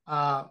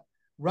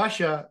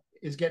 Russia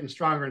is getting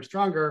stronger and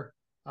stronger.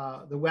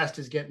 The West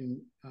is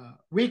getting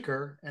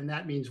weaker, and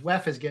that means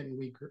WEF is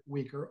getting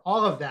weaker.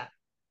 All of that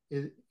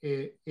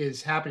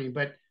is happening.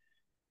 But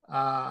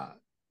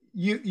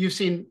you've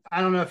seen.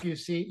 I don't know if you've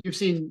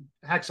seen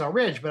Hacksaw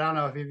Ridge, but I don't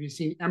know if you've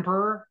seen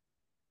Emperor.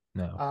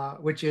 No.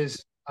 Which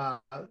is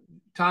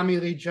Tommy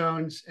Lee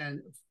Jones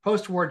and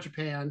post-war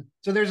Japan.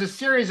 So there's a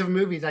series of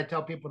movies I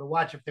tell people to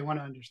watch if they want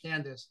to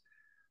understand this.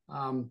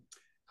 And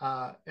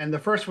the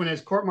first one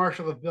is Court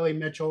Martial of Billy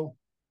Mitchell,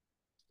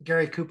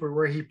 Gary Cooper,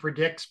 where he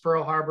predicts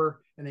Pearl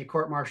Harbor and they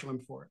court-martial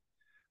him for it.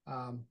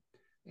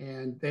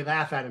 And they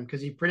laugh at him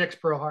because he predicts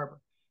Pearl Harbor.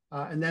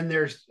 And then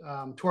there's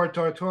Tora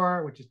Tora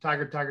Tora, which is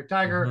Tiger, Tiger,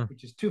 Tiger,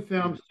 which is 2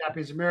 films,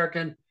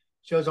 Japanese-American,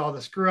 shows all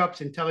the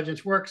screw-ups,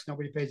 intelligence works,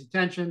 nobody pays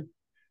attention.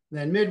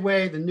 Then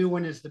Midway, the new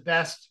one, is the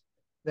best.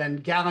 Then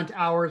Gallant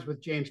Hours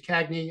with James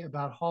Cagney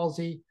about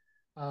Halsey,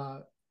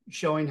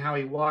 showing how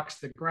he walks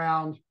the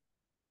ground.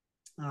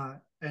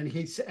 And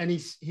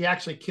he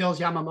actually kills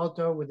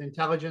Yamamoto with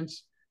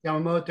intelligence.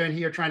 Yamamoto and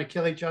he are trying to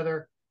kill each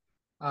other.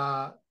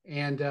 But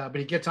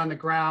he gets on the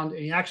ground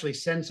and he actually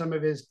sends some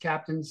of his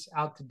captains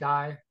out to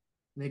die.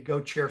 And they go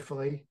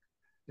cheerfully.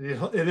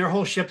 And their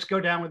whole ships go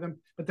down with them.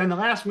 But then the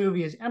last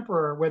movie is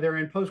Emperor, where they're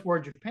in post-war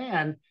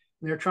Japan and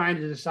they're trying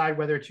to decide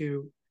whether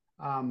to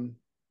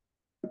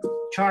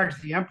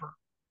charge the emperor,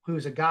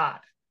 who's a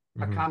god,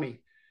 a kami.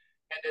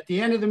 And at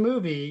the end of the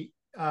movie,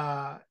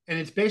 and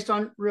it's based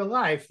on real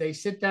life, they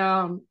sit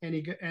down and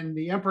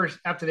the emperor,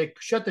 after they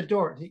shut the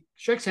door, he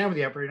shakes hands with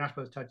the emperor. You're not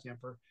supposed to touch the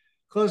emperor.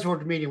 Closed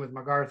order meeting with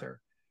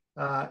MacArthur,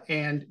 but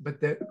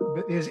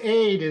his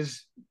aide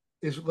is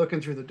is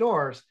looking through the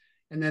doors.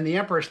 And then the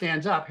emperor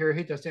stands up,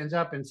 Hirohito stands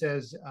up and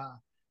says,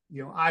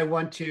 I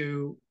want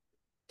to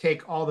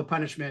take all the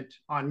punishment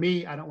on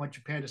me. I don't want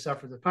Japan to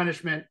suffer the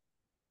punishment.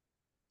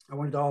 I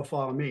want it to all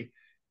fall on me.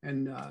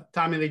 And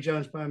Tommy Lee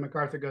Jones, playing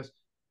MacArthur, goes,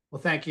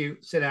 well, thank you.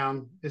 Sit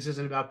down. This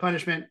isn't about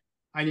punishment.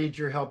 I need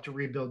your help to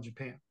rebuild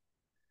Japan.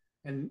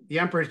 And the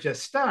emperor is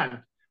just stunned.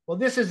 Well,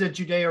 this is a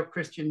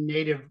Judeo-Christian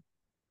native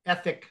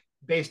ethic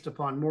based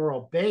upon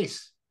moral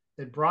base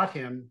that brought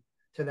him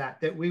to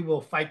that we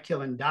will fight,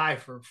 kill, and die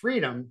for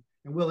freedom,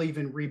 and we'll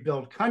even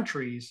rebuild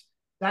countries.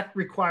 That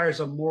requires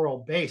a moral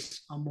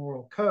base, a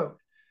moral code.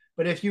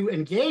 But if you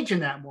engage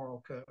in that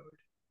moral code,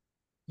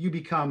 you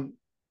become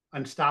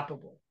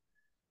unstoppable.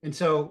 And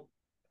so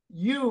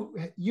you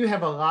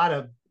have a lot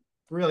of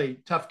really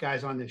tough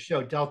guys on this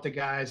show, Delta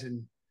guys,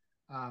 and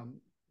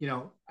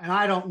and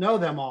I don't know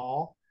them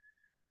all,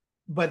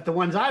 but the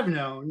ones I've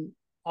known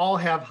all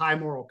have high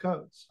moral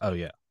codes. Oh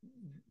yeah.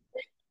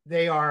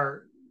 They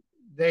are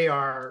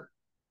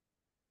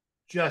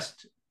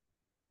just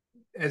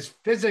as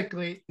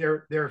physically,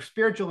 their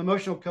spiritual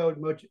emotional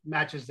code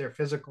matches their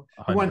physical.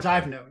 100%. The ones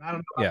I've known. I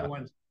don't know about the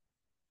ones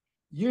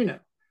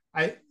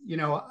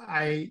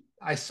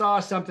I saw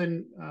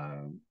something.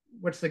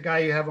 What's the guy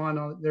you have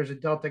on? There's a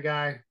Delta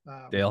guy.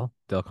 Dale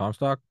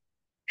Comstock.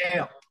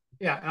 Dale.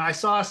 Yeah, and I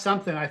saw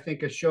something. I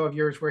think a show of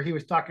yours where he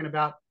was talking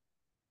about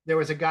there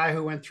was a guy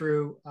who went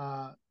through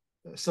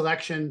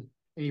selection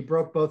and he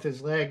broke both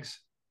his legs,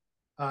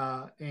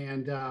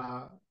 and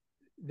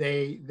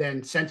they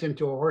then sent him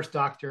to a horse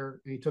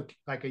doctor, and he took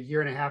like a year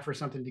and a half or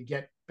something to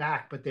get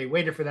back, but they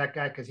waited for that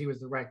guy because he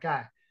was the right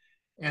guy.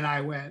 And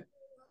I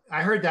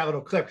heard that little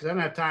clip because I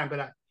don't have time,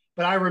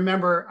 but I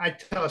remember I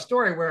tell a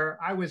story where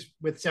I was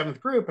with 7th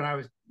Group and I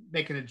was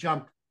making a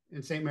jump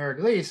in St. Mary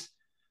Glees,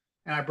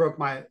 and I broke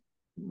my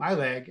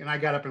leg, and I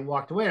got up and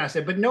walked away. And I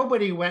said, but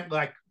nobody went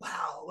like,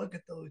 wow, look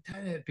at the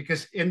lieutenant,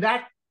 because in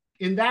that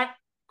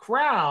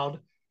crowd,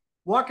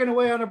 walking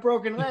away on a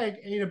broken leg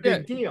ain't a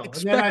big deal. And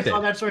then I saw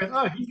that story.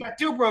 Oh, he's got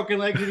 2 broken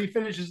legs and he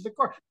finishes the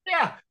course.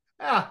 Yeah.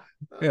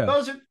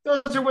 Those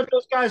are what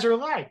those guys are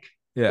like.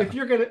 Yeah. If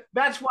you're gonna,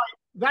 that's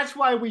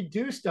why we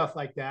do stuff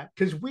like that,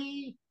 because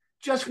we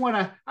just want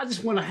to. I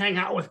just want to hang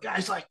out with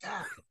guys like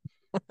that.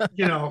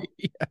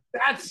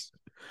 That's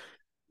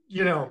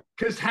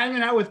because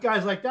hanging out with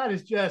guys like that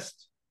is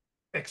just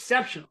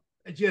exceptional.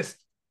 It's just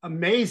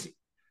amazing,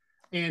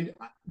 and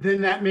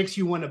then that makes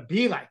you want to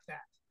be like that.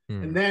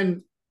 And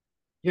then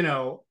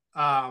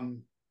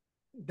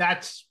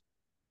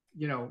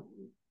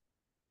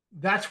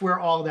that's where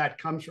all that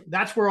comes from.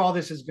 That's where all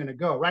this is going to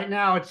go. Right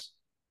now, it's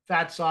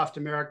fat, soft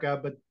America,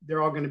 but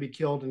they're all going to be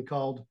killed and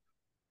culled.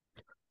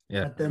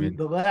 Yeah. But then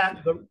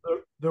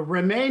the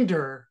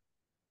remainder,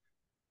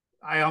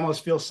 I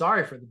almost feel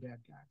sorry for the bad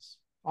guys.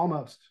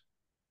 Almost.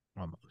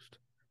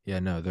 Yeah.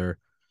 No,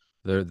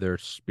 their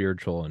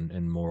spiritual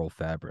and moral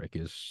fabric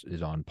is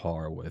on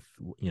par with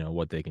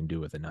what they can do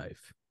with a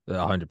knife.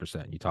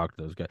 100%. You talk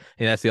to those guys,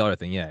 and that's the other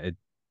thing. Yeah,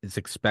 it's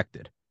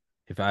expected.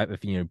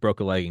 If you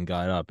broke a leg and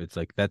got up, it's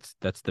like that's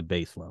the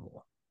base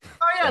level.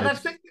 Oh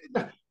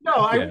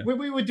yeah,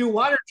 we would do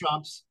water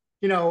jumps.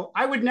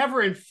 I would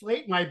never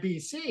inflate my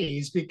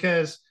BCs,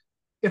 because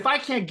if I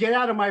can't get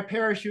out of my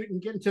parachute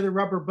and get into the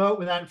rubber boat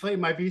without inflating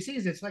my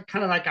BCs, it's like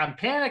kind of like I'm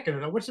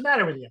panicking. What's the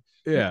matter with you?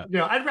 Yeah.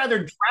 I'd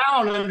rather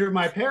drown under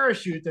my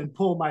parachute than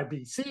pull my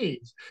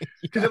BCs,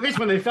 because at least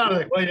when they found it,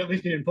 like, well, at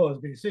least he didn't pull his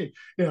BC.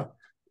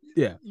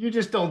 Yeah. You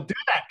just don't do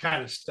that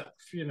kind of stuff.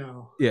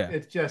 Yeah.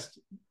 It's just,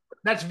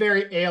 that's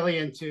very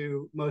alien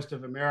to most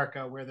of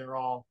America, where they're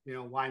all,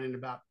 whining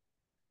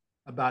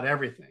about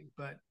everything.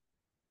 But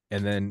I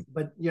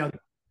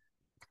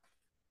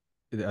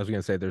was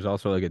gonna say, there's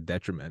also like a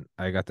detriment.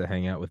 I got to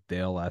hang out with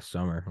Dale last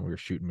summer, and we were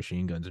shooting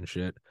machine guns and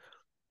shit,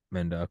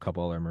 and a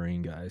couple other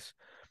Marine guys.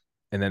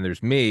 And then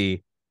there's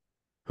me,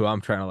 who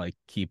I'm trying to like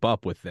keep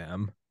up with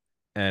them,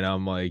 and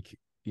I'm like,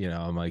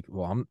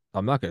 well,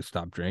 I'm not gonna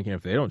stop drinking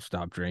if they don't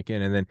stop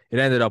drinking. And then it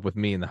ended up with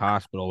me in the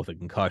hospital with a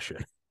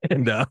concussion,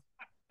 and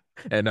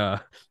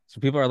so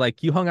people are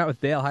like, you hung out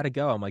with Dale, how'd it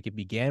go? I'm like, it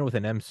began with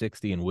an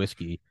M60 and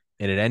whiskey,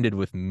 and it ended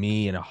with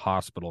me in a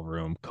hospital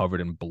room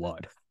covered in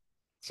blood.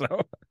 So,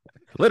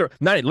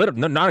 not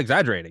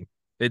exaggerating.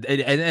 It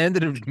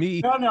ended with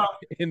me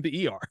in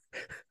the ER.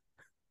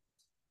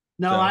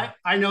 No, so,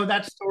 I know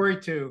that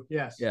story too.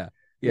 Yes. Yeah.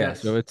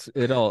 Yes. So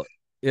it'll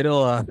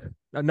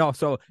no.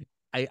 So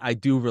I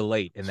do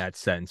relate in that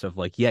sense of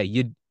like, yeah,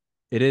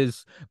 it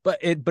is, but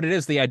it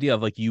is the idea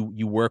of like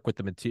you work with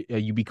the material,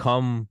 you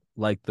become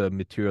like the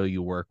material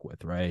you work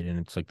with, right? And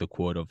it's like the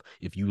quote of,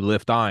 if you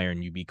lift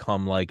iron, you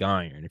become like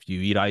iron. If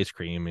you eat ice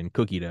cream and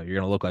cookie dough, you're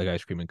gonna look like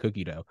ice cream and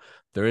cookie dough.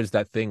 There is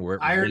that thing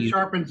where iron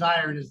sharpens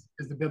iron is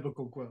the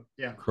biblical quote.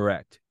 Yeah,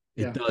 correct.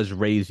 It does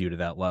raise you to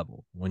that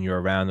level when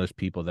you're around those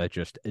people that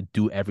just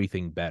do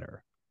everything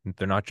better.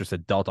 They're not just a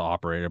Delta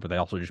operator, but they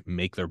also just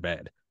make their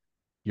bed.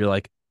 You're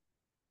like,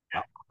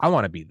 I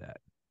want to be that.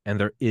 And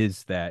there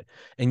is that.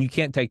 And you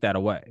can't take that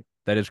away.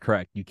 That is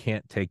correct. You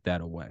can't take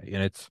that away.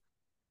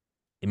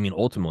 And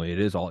ultimately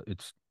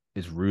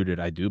it's rooted,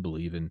 I do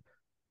believe, in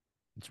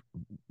it's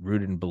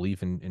rooted in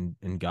belief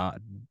in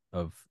God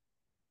of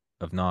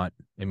not.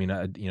 I mean,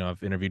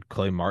 I've interviewed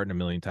Clay Martin a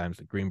million times,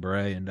 the Green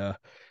Beret, and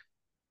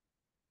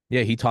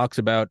yeah, he talks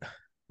about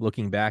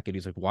looking back at.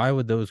 He's like, why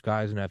would those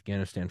guys in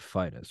Afghanistan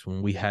fight us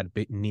when we had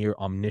near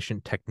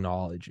omniscient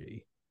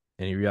technology?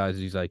 And he realizes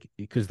he's like,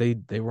 because they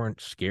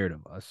weren't scared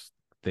of us.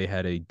 They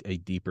had a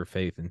deeper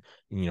faith in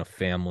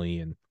family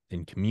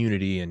and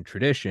community and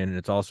tradition. And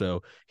it's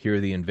also, here are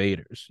the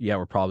invaders. Yeah,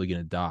 we're probably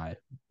gonna die,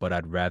 but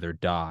I'd rather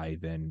die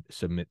than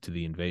submit to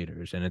the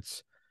invaders. And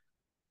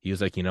he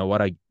was like, you know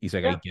what? He's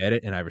like, I Yeah. get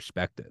it and I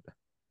respect it.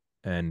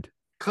 And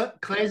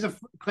Clay's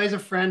a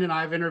friend, and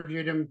I've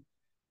interviewed him,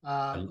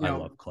 I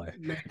love Clay.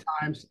 many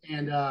times.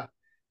 And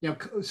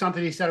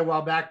something he said a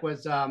while back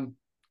was,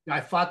 I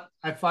fought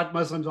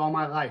Muslims all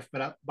my life,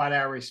 but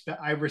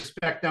I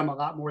respect them a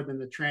lot more than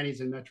the trannies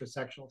and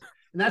metrosexuals.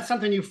 And that's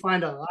something you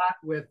find a lot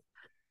with.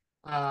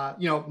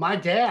 My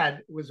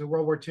dad was a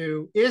World War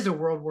II, is a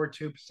World War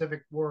II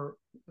Pacific War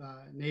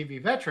Navy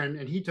veteran,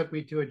 and he took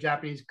me to a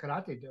Japanese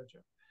karate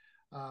dojo.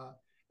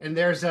 And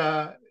there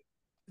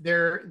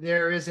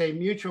is a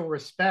mutual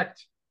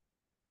respect,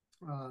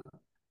 uh,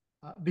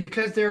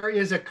 because there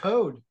is a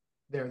code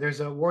there. There's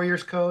a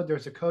warrior's code.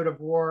 There's a code of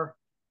war,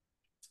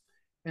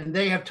 and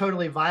they have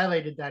totally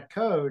violated that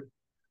code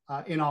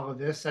in all of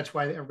this. That's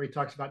why everybody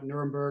talks about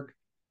Nuremberg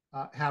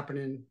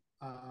happening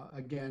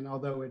again,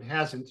 although it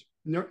hasn't.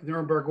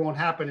 Nuremberg won't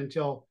happen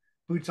until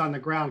boots on the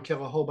ground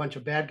kill a whole bunch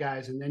of bad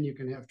guys, and then you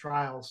can have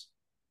trials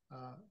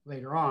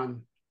later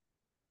on,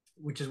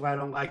 which is why I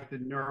don't like the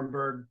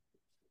Nuremberg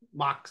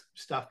mock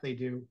stuff they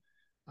do.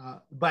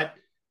 But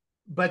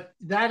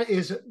that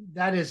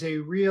is a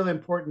real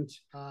important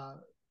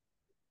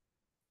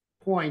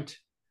point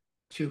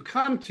to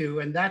come to,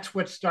 and that's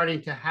what's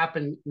starting to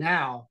happen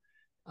now.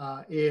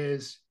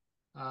 Is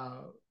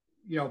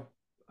you know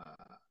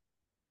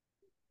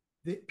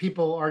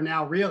people are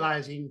now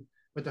realizing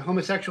what the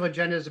homosexual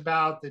agenda is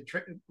about. That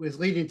was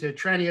leading to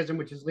trannyism,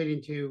 which is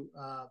leading to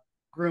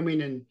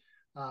grooming and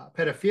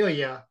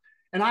pedophilia.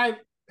 And I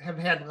have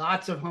had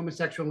lots of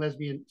homosexual and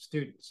lesbian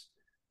students,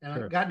 and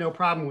Sure. I've got no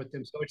problem with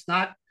them. So it's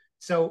not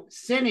so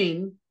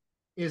sinning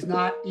is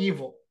not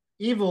evil.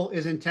 Evil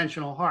is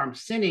intentional harm.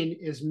 Sinning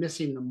is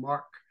missing the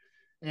mark.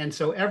 And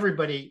so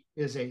everybody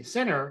is a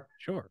sinner,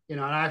 Sure. and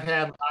I've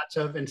had lots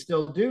of, and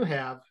still do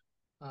have,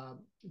 uh,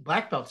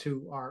 black belts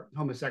who are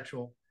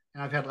homosexual.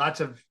 And I've had lots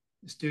of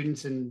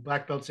students and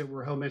black belts that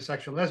were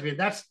homosexual and lesbian.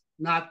 That's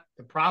not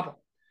the problem.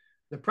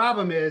 The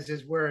problem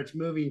is where it's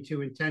moving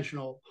to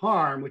intentional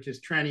harm, which is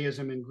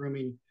trannyism and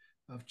grooming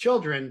of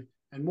children.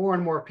 And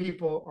more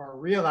people are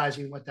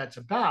realizing what that's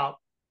about.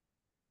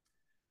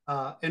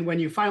 And when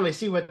you finally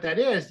see what that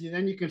is,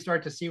 then you can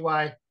start to see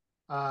why,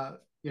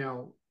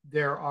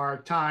 there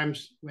are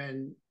times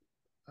when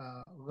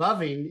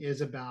loving is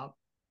about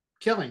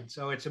killing.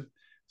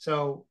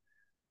 So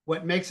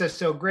what makes us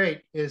so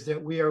great is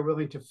that we are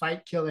willing to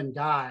fight, kill, and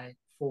die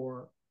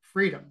for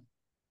freedom.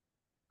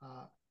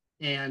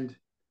 And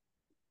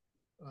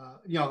a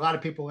lot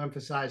of people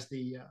emphasize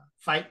the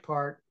fight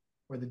part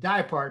or the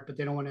die part, but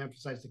they don't want to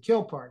emphasize the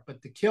kill part.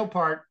 But the kill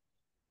part,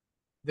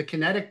 the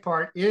kinetic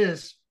part,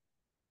 is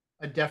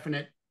a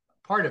definite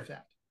part of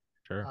that.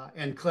 Sure.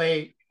 And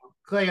Clay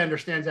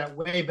understands that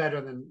way better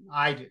than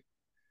I do.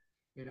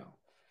 You know,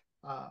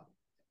 uh,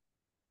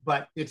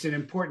 but it's an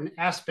important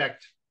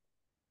aspect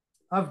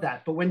of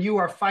that. But when you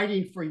are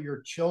fighting for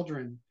your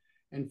children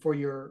and for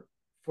your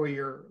for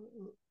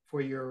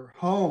your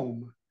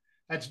home,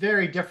 that's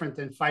very different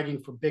than fighting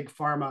for big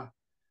pharma,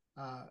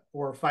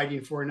 or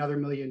fighting for another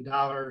 $1 million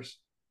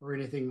or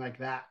anything like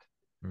that.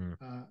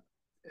 Mm.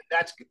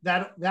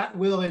 That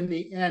will in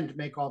the end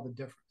make all the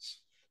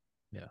difference.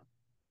 Yeah.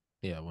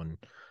 Yeah. When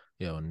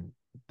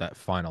that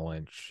final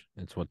inch,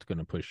 it's what's going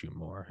to push you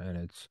more. And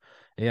it's,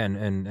 yeah.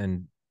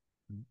 And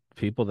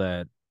people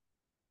that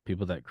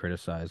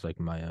criticize like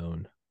my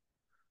own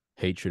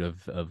hatred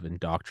of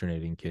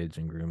indoctrinating kids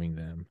and grooming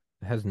them,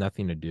 it has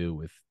nothing to do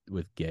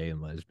with gay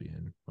and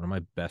lesbian. One of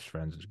my best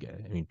friends is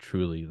gay. I mean,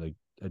 truly, like,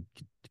 I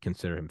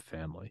consider him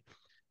family.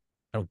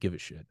 I don't give a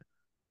shit.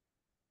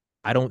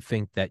 I don't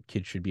think that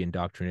kid should be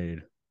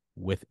indoctrinated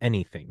with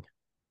anything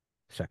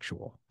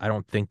sexual. I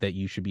don't think that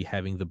you should be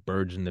having the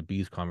birds and the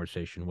bees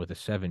conversation with a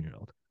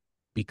 7-year-old,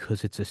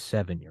 because it's a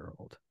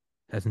 7-year-old.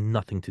 It has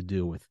nothing to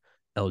do with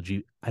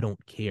LG. I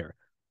don't care.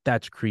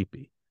 That's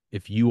creepy.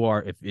 If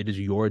it is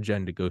your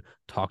agenda to go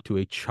talk to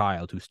a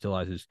child who still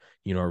has his,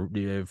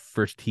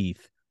 first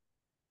teeth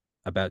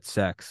about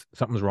sex,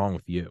 something's wrong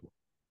with you.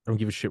 I don't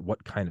give a shit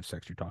what kind of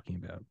sex you're talking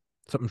about.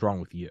 Something's wrong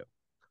with you.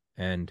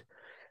 And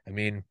I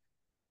mean,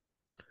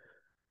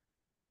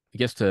 I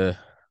guess to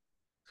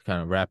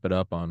kind of wrap it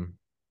up on,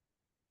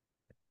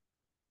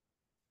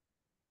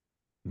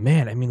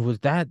 man, I mean, was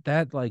that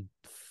like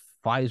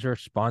Pfizer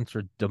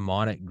sponsored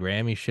demonic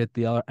Grammy shit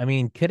the other? I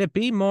mean, could it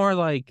be more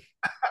like,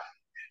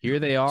 here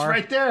they It's are,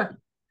 right there.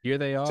 here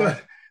they So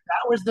are?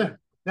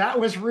 that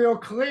was real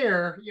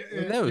clear.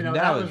 That was that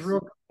That was was real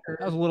that was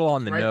clear. a little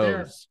on It's the right there.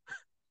 nose.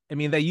 I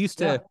mean, they used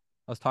Yeah. to,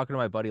 was talking to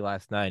my buddy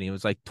last night, and he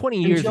was like, 20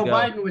 And years Joe ago.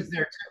 Biden was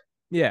there too.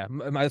 Yeah,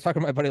 I was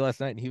talking to my buddy last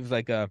night, and he was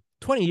like,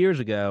 20 years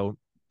ago,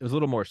 it was a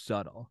little more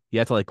subtle. You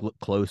had to like look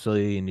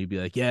closely, and you'd be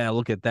like, yeah,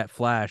 look at that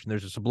flash, and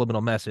there's a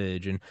subliminal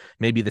message, and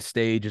maybe the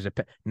stage is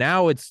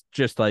now it's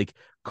just like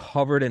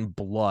covered in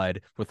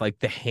blood with like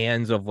the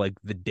hands of like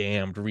the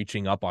damned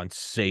reaching up on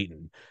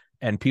Satan,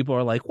 and people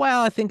are like,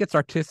 well, I think it's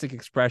artistic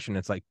expression.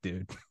 It's like,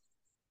 dude,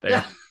 there,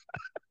 Yeah,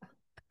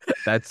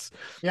 that's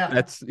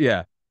yeah.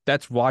 yeah.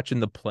 That's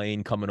watching the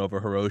plane coming over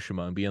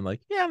Hiroshima and being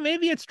like, yeah,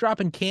 maybe it's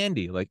dropping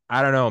candy. Like,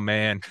 I don't know,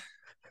 man.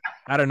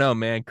 I don't know,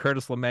 man.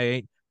 Curtis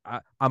LeMay,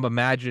 I'm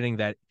imagining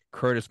that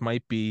Curtis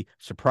might be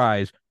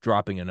surprised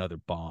dropping another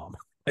bomb.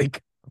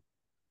 Like,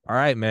 all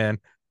right, man.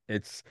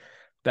 It's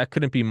that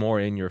couldn't be more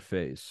in your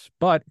face,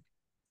 but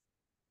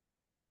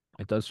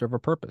it does serve a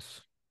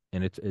purpose.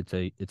 And it's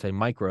a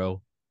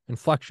micro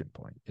inflection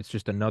point. It's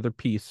just another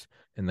piece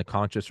in the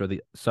conscious or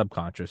the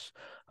subconscious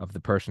of the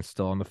person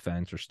still on the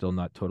fence or still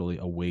not totally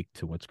awake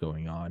to what's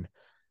going on.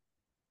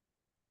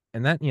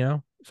 And that,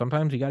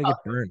 sometimes you got to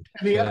get burned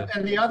to.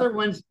 And the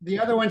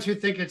other ones who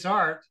think it's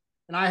art,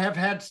 and I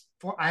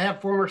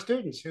have former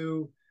students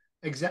who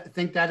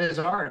think that is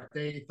art.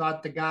 They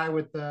thought the guy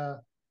with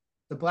the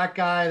black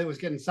guy that was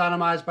getting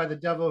sodomized by the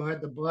devil who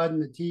had the blood in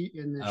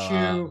the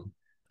shoe,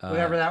 Um,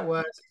 whatever uh, that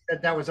was,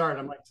 that was art.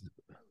 I'm like,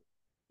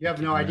 you I have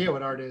no can't remember. idea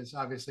what art is,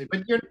 obviously.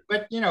 But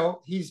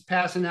he's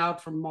passing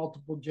out from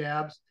multiple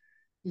jabs.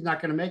 He's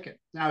not going to make it.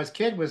 Now his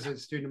kid was a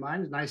student of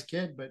mine, a nice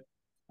kid, but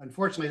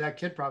unfortunately that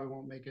kid probably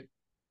won't make it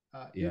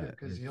either Yeah,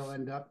 because he'll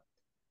end up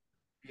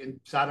being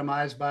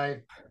sodomized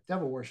by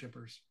devil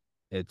worshippers.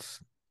 it's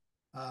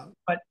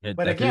But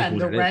that is again,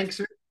 what it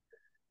is.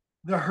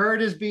 the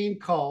herd is being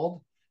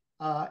called,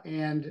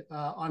 and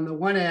on the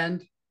one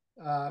end,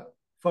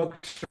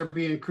 folks are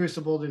being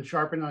crucibled and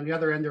sharpened. On the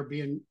other end, they're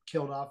being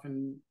killed off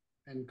and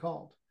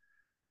called.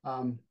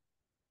 Um,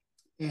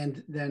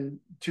 and then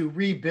to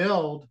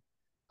rebuild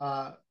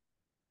uh,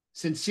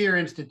 sincere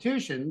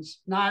institutions,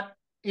 not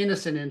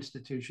innocent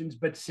institutions,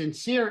 but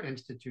sincere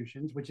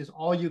institutions, which is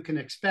all you can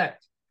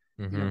expect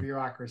in a Mm-hmm.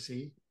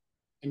 bureaucracy,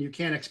 and you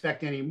can't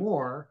expect any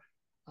more.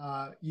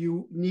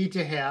 You need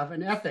to have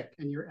an ethic,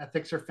 and your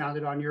ethics are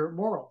founded on your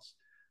morals.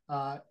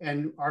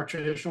 And our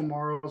traditional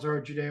morals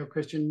are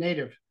Judeo-Christian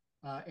native,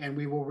 and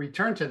we will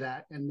return to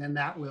that, and then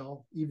that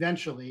will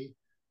eventually,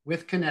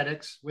 with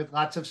kinetics, with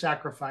lots of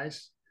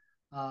sacrifice,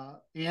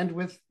 and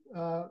with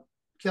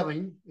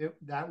killing,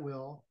 that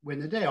will win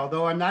the day.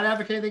 Although I'm not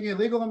advocating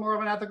illegal,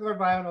 immoral, unethical, or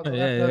violent, Yeah, although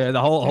that does yeah,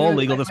 the whole tend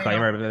legal to inflate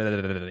disclaimer.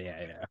 our.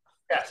 Yeah, yeah.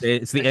 Yes,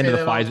 It's the I end say of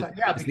the that all the Pfizer. time.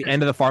 Yeah, It's the because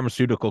end of the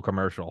pharmaceutical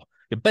commercial.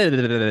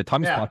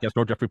 Tommy's yeah, podcast.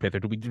 No Jeffrey Prather.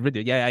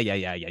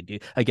 Yeah.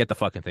 I get the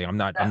fucking thing. I'm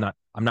not. I'm yeah. not.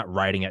 I'm not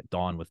riding at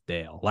dawn with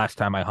Dale. Last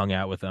time I hung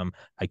out with him,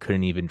 I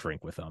couldn't even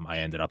drink with him. I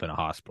ended up in a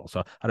hospital.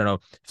 So I don't know.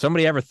 If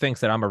somebody ever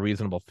thinks that I'm a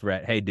reasonable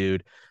threat, hey,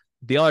 dude.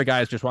 The other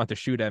guys just want to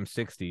shoot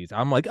M60s.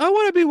 I'm like, I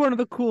want to be one of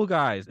the cool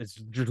guys. It's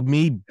just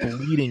me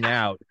bleeding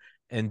out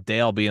and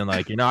Dale being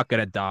like, "You're not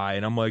gonna die,"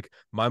 and I'm like,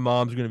 "My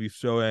mom's gonna be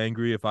so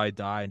angry if I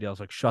die." And Dale's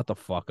like, "Shut the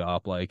fuck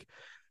up!" Like,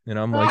 and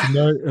I'm like,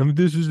 "No,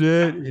 this is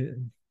it."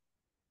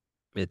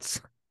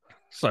 It's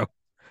so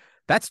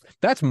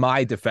that's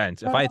my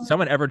defense. If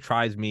someone ever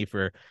tries me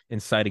for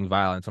inciting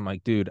violence, I'm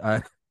like, dude,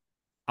 I'm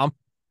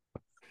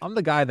I'm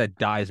the guy that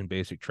dies in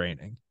basic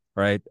training,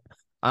 right?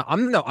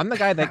 I'm the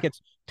guy that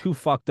gets too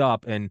fucked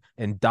up and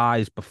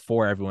dies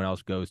before everyone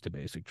else goes to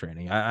basic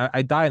training.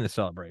 I die in the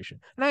celebration,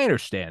 and I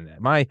understand that.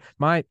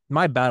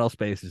 My battle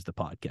space is the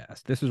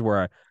podcast. This is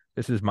where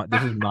this is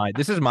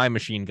my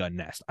machine gun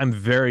nest. I'm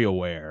very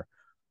aware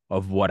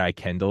of what I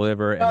can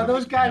deliver and what I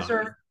Those guys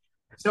cannot. are.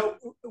 So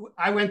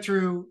I went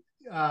through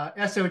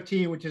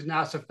SOT, which is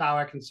now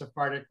Cephalic and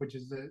Sephardic, which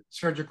is the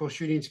surgical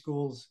shooting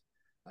schools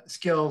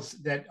skills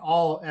that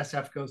all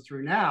SF goes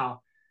through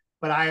now.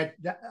 But I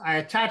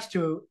attached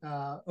to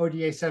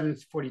ODA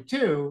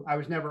 742. I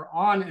was never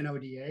on an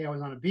ODA. I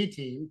was on a B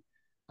team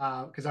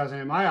because I was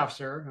an MI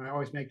officer, and I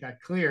always make that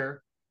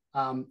clear.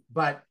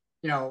 But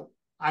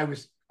I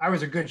was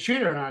a good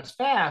shooter and I was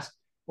fast.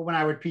 But when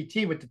I would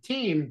PT with the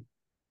team,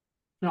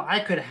 I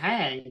could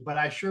hang, but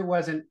I sure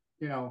wasn't,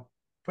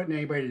 putting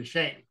anybody to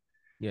shame. I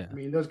Yeah,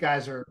 mean, those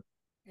guys are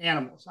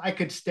animals. I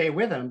could stay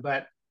with them,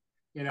 but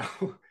you know,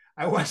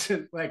 I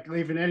wasn't like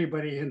leaving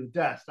anybody in the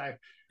dust.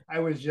 I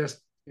was just,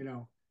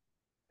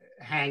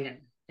 hanging.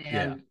 yeah,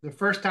 And the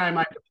first time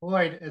I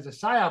deployed as a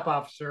PSYOP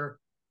officer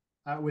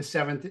was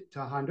 7th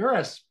to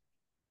Honduras.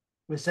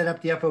 We set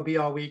up the FOB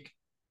all week,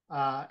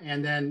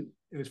 and then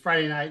it was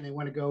Friday night, and they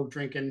want to go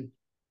drinking,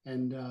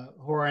 and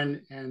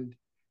Horan and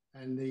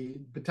the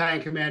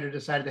battalion commander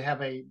decided to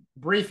have a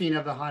briefing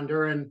of the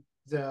Honduran,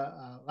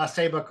 the La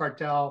Ceiba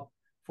cartel,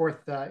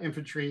 4th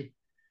Infantry,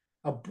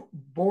 a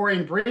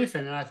boring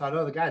briefing. And I thought,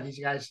 oh,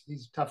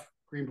 these tough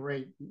Green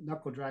Beret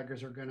knuckle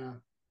draggers are going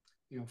to,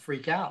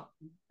 freak out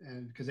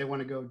and because they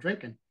want to go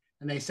drinking.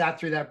 And they sat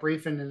through that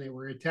briefing and they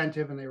were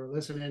attentive and they were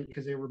listening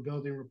because they were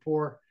building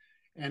rapport.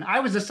 And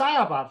I was a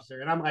PSYOP officer,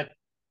 and I'm like,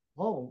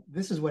 oh,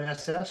 this is what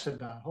SF's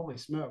about. Holy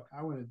smoke.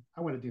 I want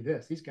to do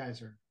this. These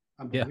guys are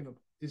Yeah.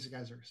 unbelievable. These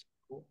guys are so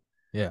cool.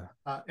 Yeah.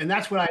 And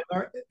that's what I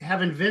learned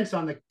having Vince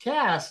on the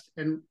cast.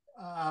 And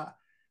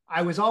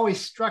I was always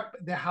struck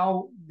by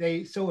how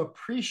they so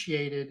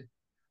appreciated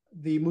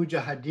the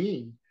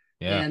Mujahideen.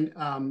 Yeah.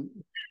 And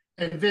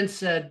Vince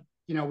said,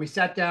 we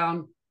sat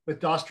down with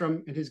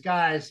Dostrom and his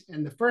guys,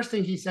 and the first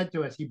thing he said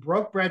to us, he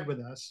broke bread with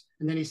us,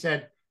 and then he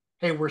said,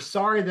 "Hey, we're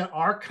sorry that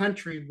our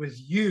country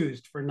was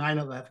used for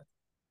 9/11."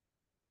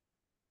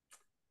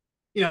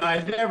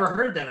 I'd never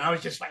heard that. I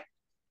was just like,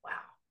 wow.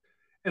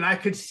 And I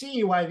could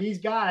see why these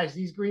guys,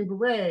 these Green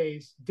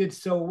Berets, did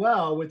so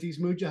well with these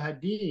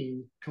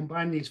Mujahideen,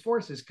 combining these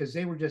forces, because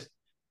they were just,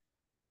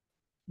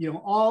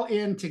 all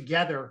in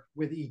together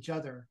with each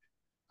other,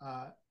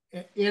 uh,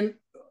 in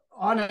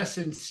on a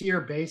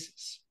sincere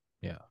basis.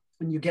 Yeah.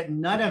 And you get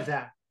none of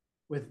that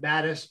with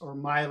Mattis or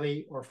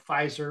Miley or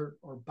Pfizer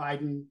or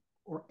Biden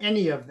or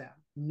any of them.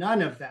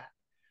 None of that.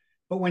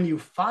 But when you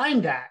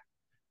find that,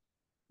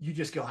 you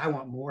just go, I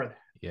want more of that.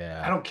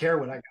 Yeah. I don't care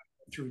what I got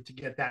through to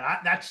get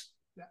that.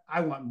 I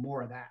want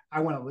more of that.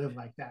 I want to live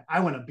like that. I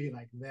want to be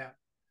like them.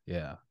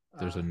 Yeah.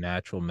 There's a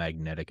natural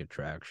magnetic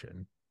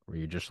attraction where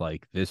you're just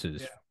like, this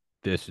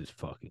is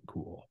fucking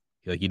cool.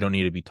 Like, you don't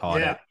need to be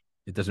taught it.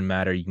 It doesn't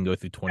matter. You can go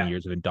through 20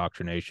 years of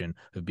indoctrination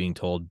of being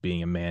told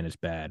being a man is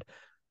bad.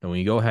 And when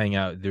you go hang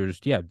out, there's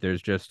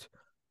just,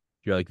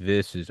 you're like,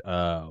 this is,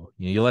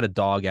 you let a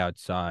dog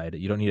outside.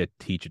 You don't need to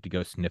teach it to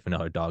go sniff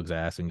another dog's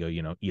ass and go,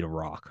 eat a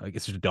rock. Like,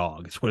 it's just a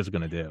dog. It's what it's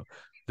going to do.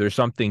 There's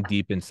something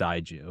deep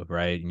inside you,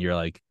 right? And you're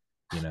like,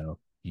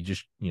 you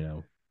just,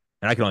 and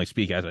I can only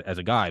speak as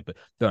a guy, but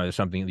there's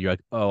something you're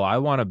like, oh, I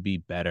want to be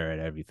better at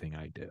everything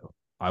I do.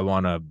 I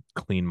want to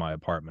clean my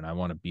apartment. I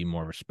want to be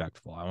more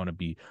respectful. I want to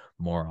be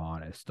more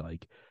honest.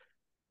 Like,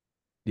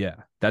 yeah,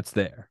 that's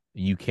there.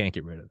 You can't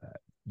get rid of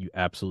that. You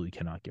absolutely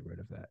cannot get rid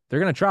of that.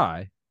 They're going to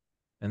try,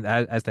 and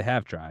as they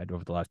have tried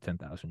over the last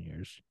 10,000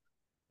 years,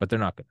 but they're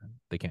not going to.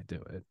 They can't do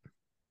it.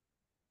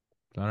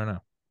 So I don't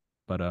know.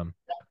 But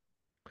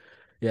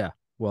yeah.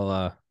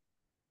 Well,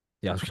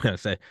 yeah, I was gonna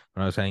say,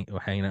 when I was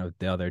hanging out with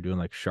Dale, they're doing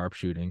like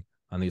sharpshooting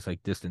on these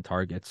like distant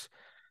targets.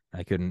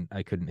 I couldn't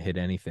hit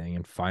anything,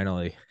 and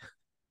finally,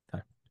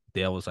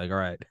 Dale was like, "All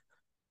right,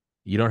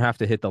 you don't have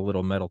to hit the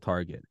little metal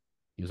target."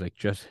 He was like,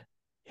 "Just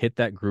hit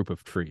that group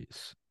of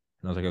trees."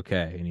 And I was like,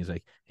 "Okay." And he's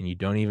like, "And you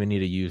don't even need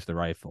to use the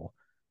rifle."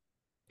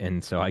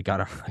 And so I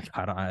got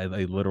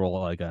a literal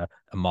like a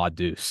mod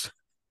deuce,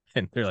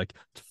 and they're like,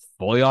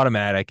 fully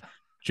automatic,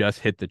 just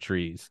hit the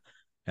trees.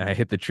 And I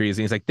hit the trees,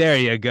 and he's like, "There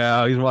you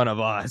go. He's one of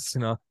us."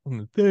 I'm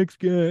like, "Thanks,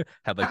 good."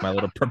 Had like my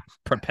little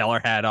propeller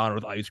hat on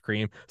with ice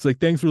cream. It's like,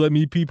 "Thanks for letting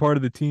me be part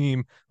of the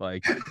team."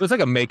 Like, it was like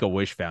a Make a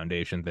Wish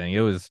Foundation thing. It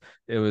was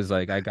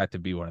like I got to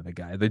be one of the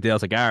guys. The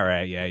Dale's like, "All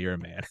right, yeah, you're a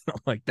man."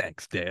 I'm like,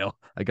 "Thanks, Dale."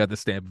 I got the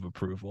stamp of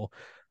approval.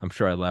 I'm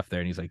sure I left there,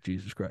 and he's like,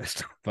 "Jesus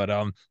Christ." But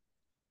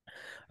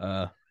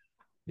uh,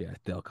 yeah,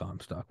 Dale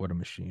Comstock, what a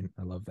machine.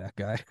 I love that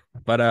guy.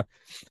 But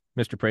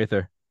Mr.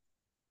 Prather,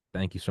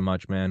 thank you so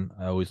much, man.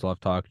 I always love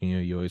talking to you.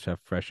 You always have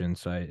fresh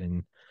insight,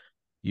 and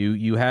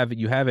you have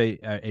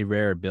a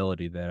rare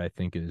ability that I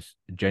think is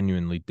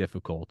genuinely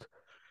difficult,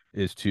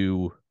 is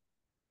to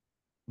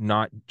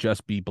not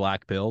just be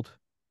black pilled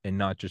and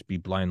not just be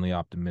blindly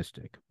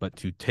optimistic, but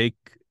to take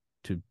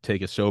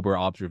a sober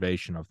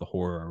observation of the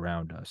horror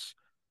around us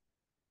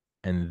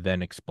and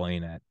then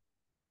explain it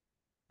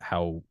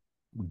how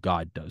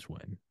God does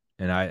win.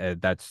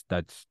 And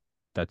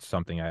that's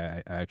something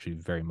I actually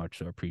very much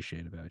so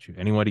appreciate about you.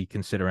 Anybody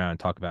can sit around and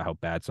talk about how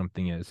bad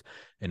something is,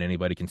 and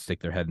anybody can stick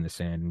their head in the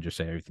sand and just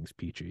say everything's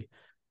peachy.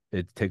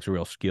 It takes a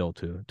real skill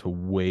to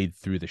wade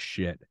through the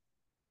shit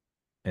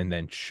and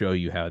then show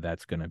you how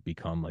that's going to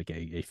become like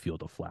a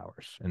field of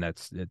flowers. And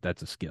that's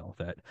a skill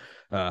that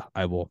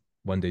I will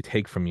one day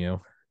take from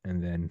you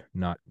and then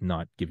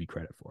not give you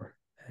credit for.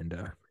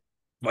 And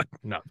but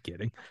not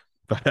kidding.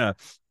 But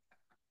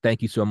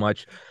thank you so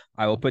much.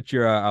 I'll put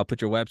your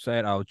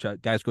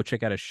website. Guys go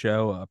check out a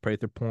show,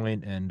 Prather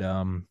Point, and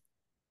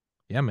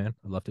yeah, man,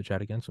 I'd love to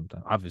chat again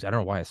sometime. Obviously, I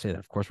don't know why I say that.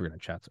 Of course, we're gonna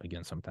chat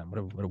again sometime.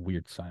 What a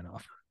weird sign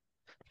off,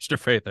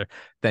 Mr. Prather.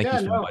 Thank you Yeah,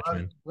 so no, much, I'd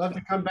man. love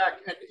to come back.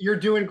 And you're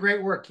doing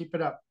great work. Keep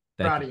it up.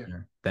 Thank Proud you, of you.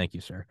 sir. Thank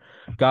you, sir.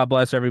 God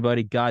bless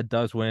everybody. God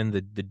does win.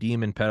 The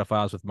demon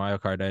pedophiles with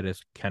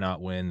myocarditis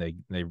cannot win.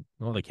 They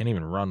can't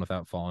even run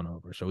without falling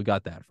over. So we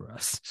got that for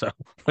us. So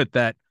with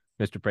that,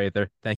 Mr. Prather, thank